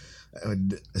special.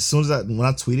 As soon as when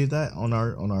I tweeted that on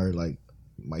our like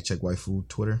Might Check Waifu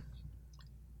Twitter,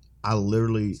 I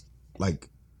literally like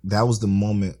that was the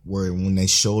moment where when they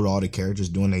showed all the characters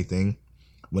doing their thing,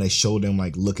 when they showed them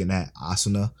like looking at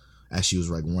Asuna as she was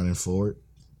like running forward,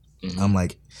 I'm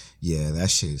like, yeah, that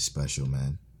shit is special,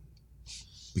 man.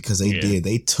 Because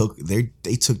they took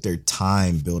their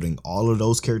time building all of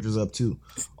those characters up too,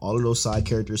 all of those side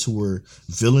characters who were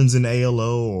villains in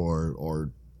ALO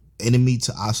or enemy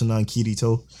to Asuna and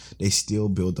Kirito, they still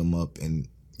build them up, and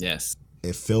yes,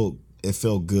 it felt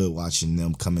good watching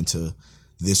them come into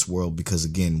this world because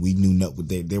again we knew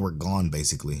they were gone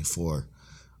basically for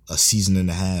a season and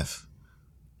a half,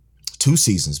 2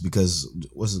 seasons because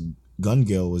Gun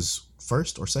Gale was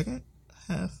first or second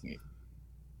half.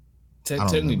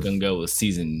 Technically, Gun Gale was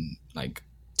season like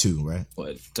 2, right?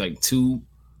 What, like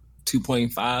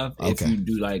 2.5 Okay. if you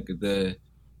do like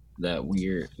that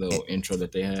weird little intro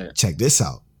that they had. Check this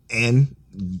out. And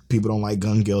people don't like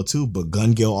Gun Gale too, but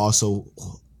Gun Gale also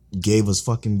gave us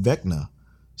fucking Vecna.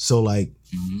 So like,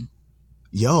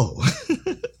 yo,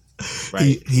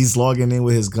 Right. he's logging in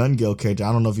with his Gun Gale character.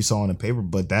 I don't know if you saw on the paper,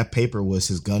 but that paper was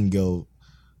his Gun Gale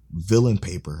villain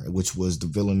paper, which was the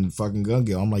villain fucking Gun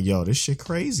Gale. I'm like, yo, this shit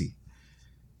crazy.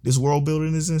 This world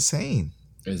building is insane.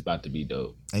 It's about to be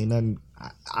dope. Ain't nothing.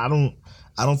 I don't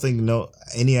think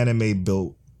any anime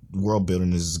built world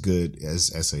building is as good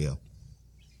as SAO.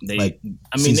 They've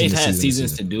had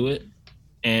seasons to do it,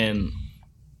 and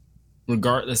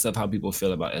regardless of how people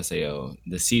feel about SAO,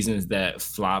 the seasons that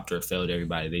flopped or failed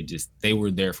everybody, they were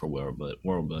there for world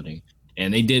building,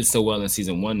 and they did so well in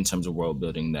season 1 in terms of world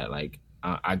building that like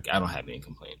I don't have any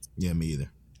complaints. Yeah, me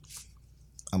either.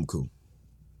 I'm cool.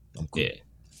 Yeah.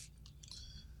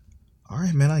 All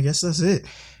right, man. I guess that's it.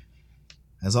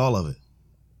 That's all of it.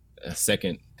 A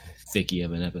second thickie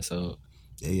of an episode.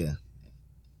 Yeah.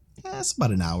 It's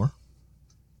about an hour.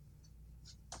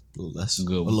 A little less.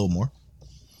 Good. A little more.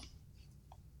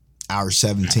 Hour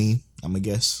 17, I'm going to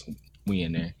guess. We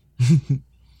in there.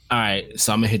 All right.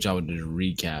 So I'm going to hit y'all with the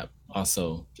recap.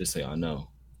 Also, just so y'all know,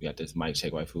 we got this Mic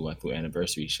Check Waifu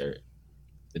anniversary shirt.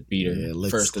 The beater. Yeah,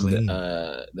 first of clean.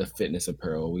 the fitness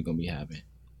apparel we're going to be having.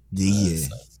 Yeah.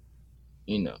 So,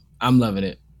 I'm loving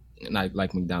it. Not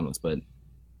like McDonald's, but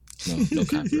no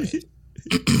copyright.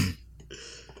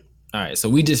 All right, so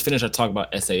we just finished our talk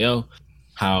about SAO,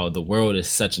 how the world is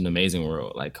such an amazing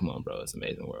world. Like, come on, bro, it's an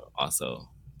amazing world. Also,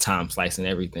 time slicing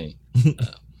everything.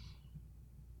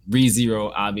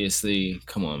 ReZero, obviously,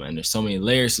 come on, man. There's so many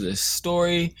layers to this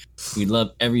story. We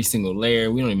love every single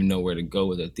layer. We don't even know where to go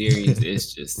with the theories.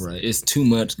 It's just, Right. It's too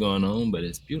much going on, but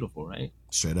it's beautiful, right?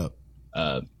 Straight up.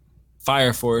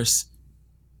 Fire Force.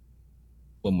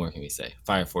 What more can we say?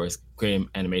 Fire Force, great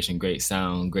animation, great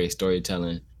sound, great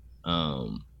storytelling.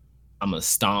 I'm a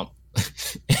stomp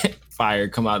fire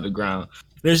come out of the ground.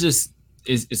 There's just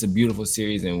it's a beautiful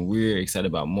series, and we're excited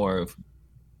about more of.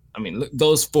 I mean, look,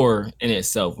 those 4 in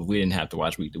itself, if we didn't have to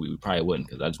watch week to week, we probably wouldn't,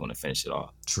 because I just want to finish it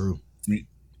off. True.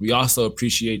 We also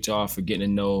appreciate y'all for getting to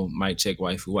know Mic Check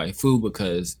Waifu,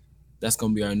 because that's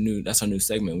gonna be our new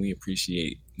segment. We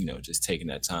appreciate just taking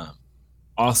that time.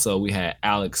 Also, we had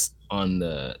Alex on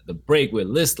the break with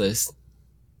Listless.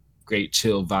 Great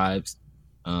chill vibes.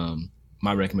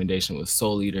 My recommendation was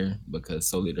Soul Eater, because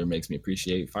Soul Eater makes me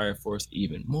appreciate Fire Force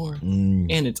even more,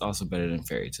 and it's also better than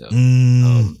Fairy Tail.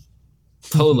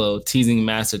 Polo teasing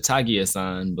Master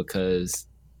Tagia-san, because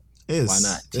why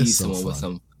not tease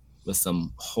someone with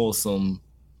some wholesome,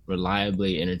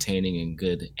 reliably entertaining and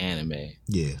good anime?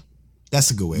 Yeah,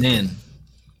 that's a good way. Then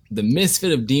the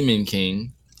Misfit of Demon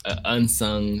King, an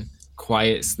unsung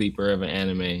quiet sleeper of an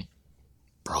anime.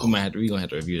 Bro, we're gonna have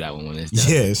to review that one when it's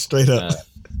done. Yeah, straight up.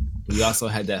 We also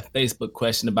had that Facebook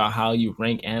question about how you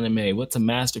rank anime. What's a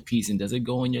masterpiece, and does it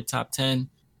go in your top 10?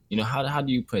 How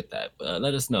do you put that?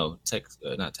 Let us know.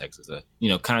 Not text us.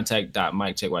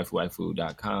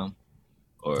 contact.miccheckwaifu.com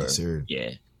or yes, sir.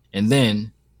 Yeah. And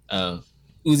then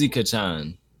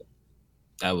Uzika-chan,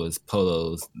 that was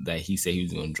Polo's that he said he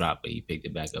was gonna drop, but he picked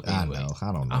it back up anyway.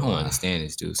 I don't know. I don't understand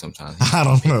this dude sometimes. I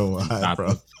don't know why,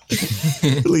 bro.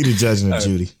 Leave the judgment,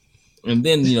 Judy. And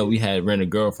then, we had Rent a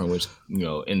Girlfriend, which,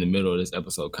 in the middle of this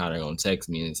episode, Connor gonna text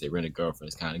me and say Rent a Girlfriend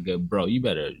is kind of good. Bro, you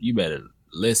better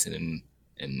listen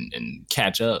and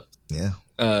catch up. Yeah.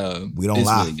 We don't it's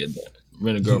lie. Really good.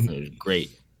 Rent a Girlfriend is great.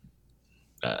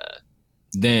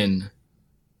 Then,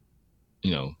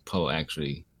 Poe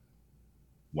actually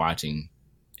watching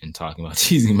and talking about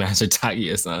teasing Master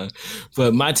Tagia-san.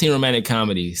 But My Teen Romantic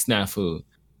Comedy, Snafu,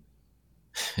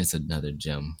 it's another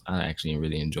gem. I actually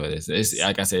really enjoy this. It's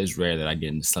like I said, it's rare that I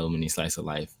get so many slice of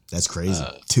life. That's crazy.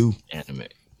 2 anime.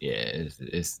 yeah,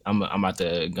 I'm about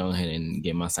to go ahead and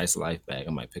get my Slice of Life back.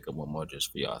 I might pick up one more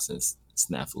just for y'all since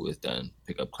Snafu is done.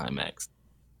 Pick up Climax.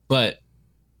 But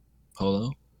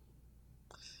Polo,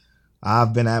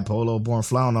 I've been at Polo Born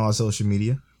Fly on all social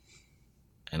media.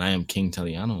 and I am King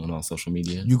Taliano on all social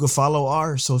media. You can follow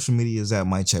our social medias at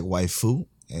My Check Waifu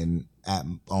and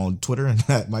on Twitter and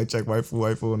at My Check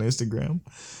Waifu on Instagram.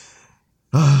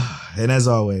 And as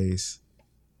always,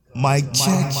 Mic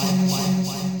check.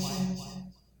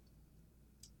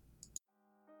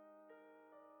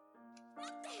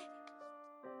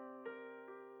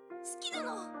 好きな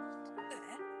の。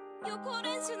予行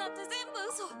練習なんて全部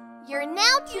嘘。You're now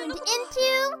tuned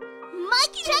into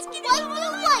Mike Check Waifu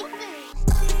Waifu.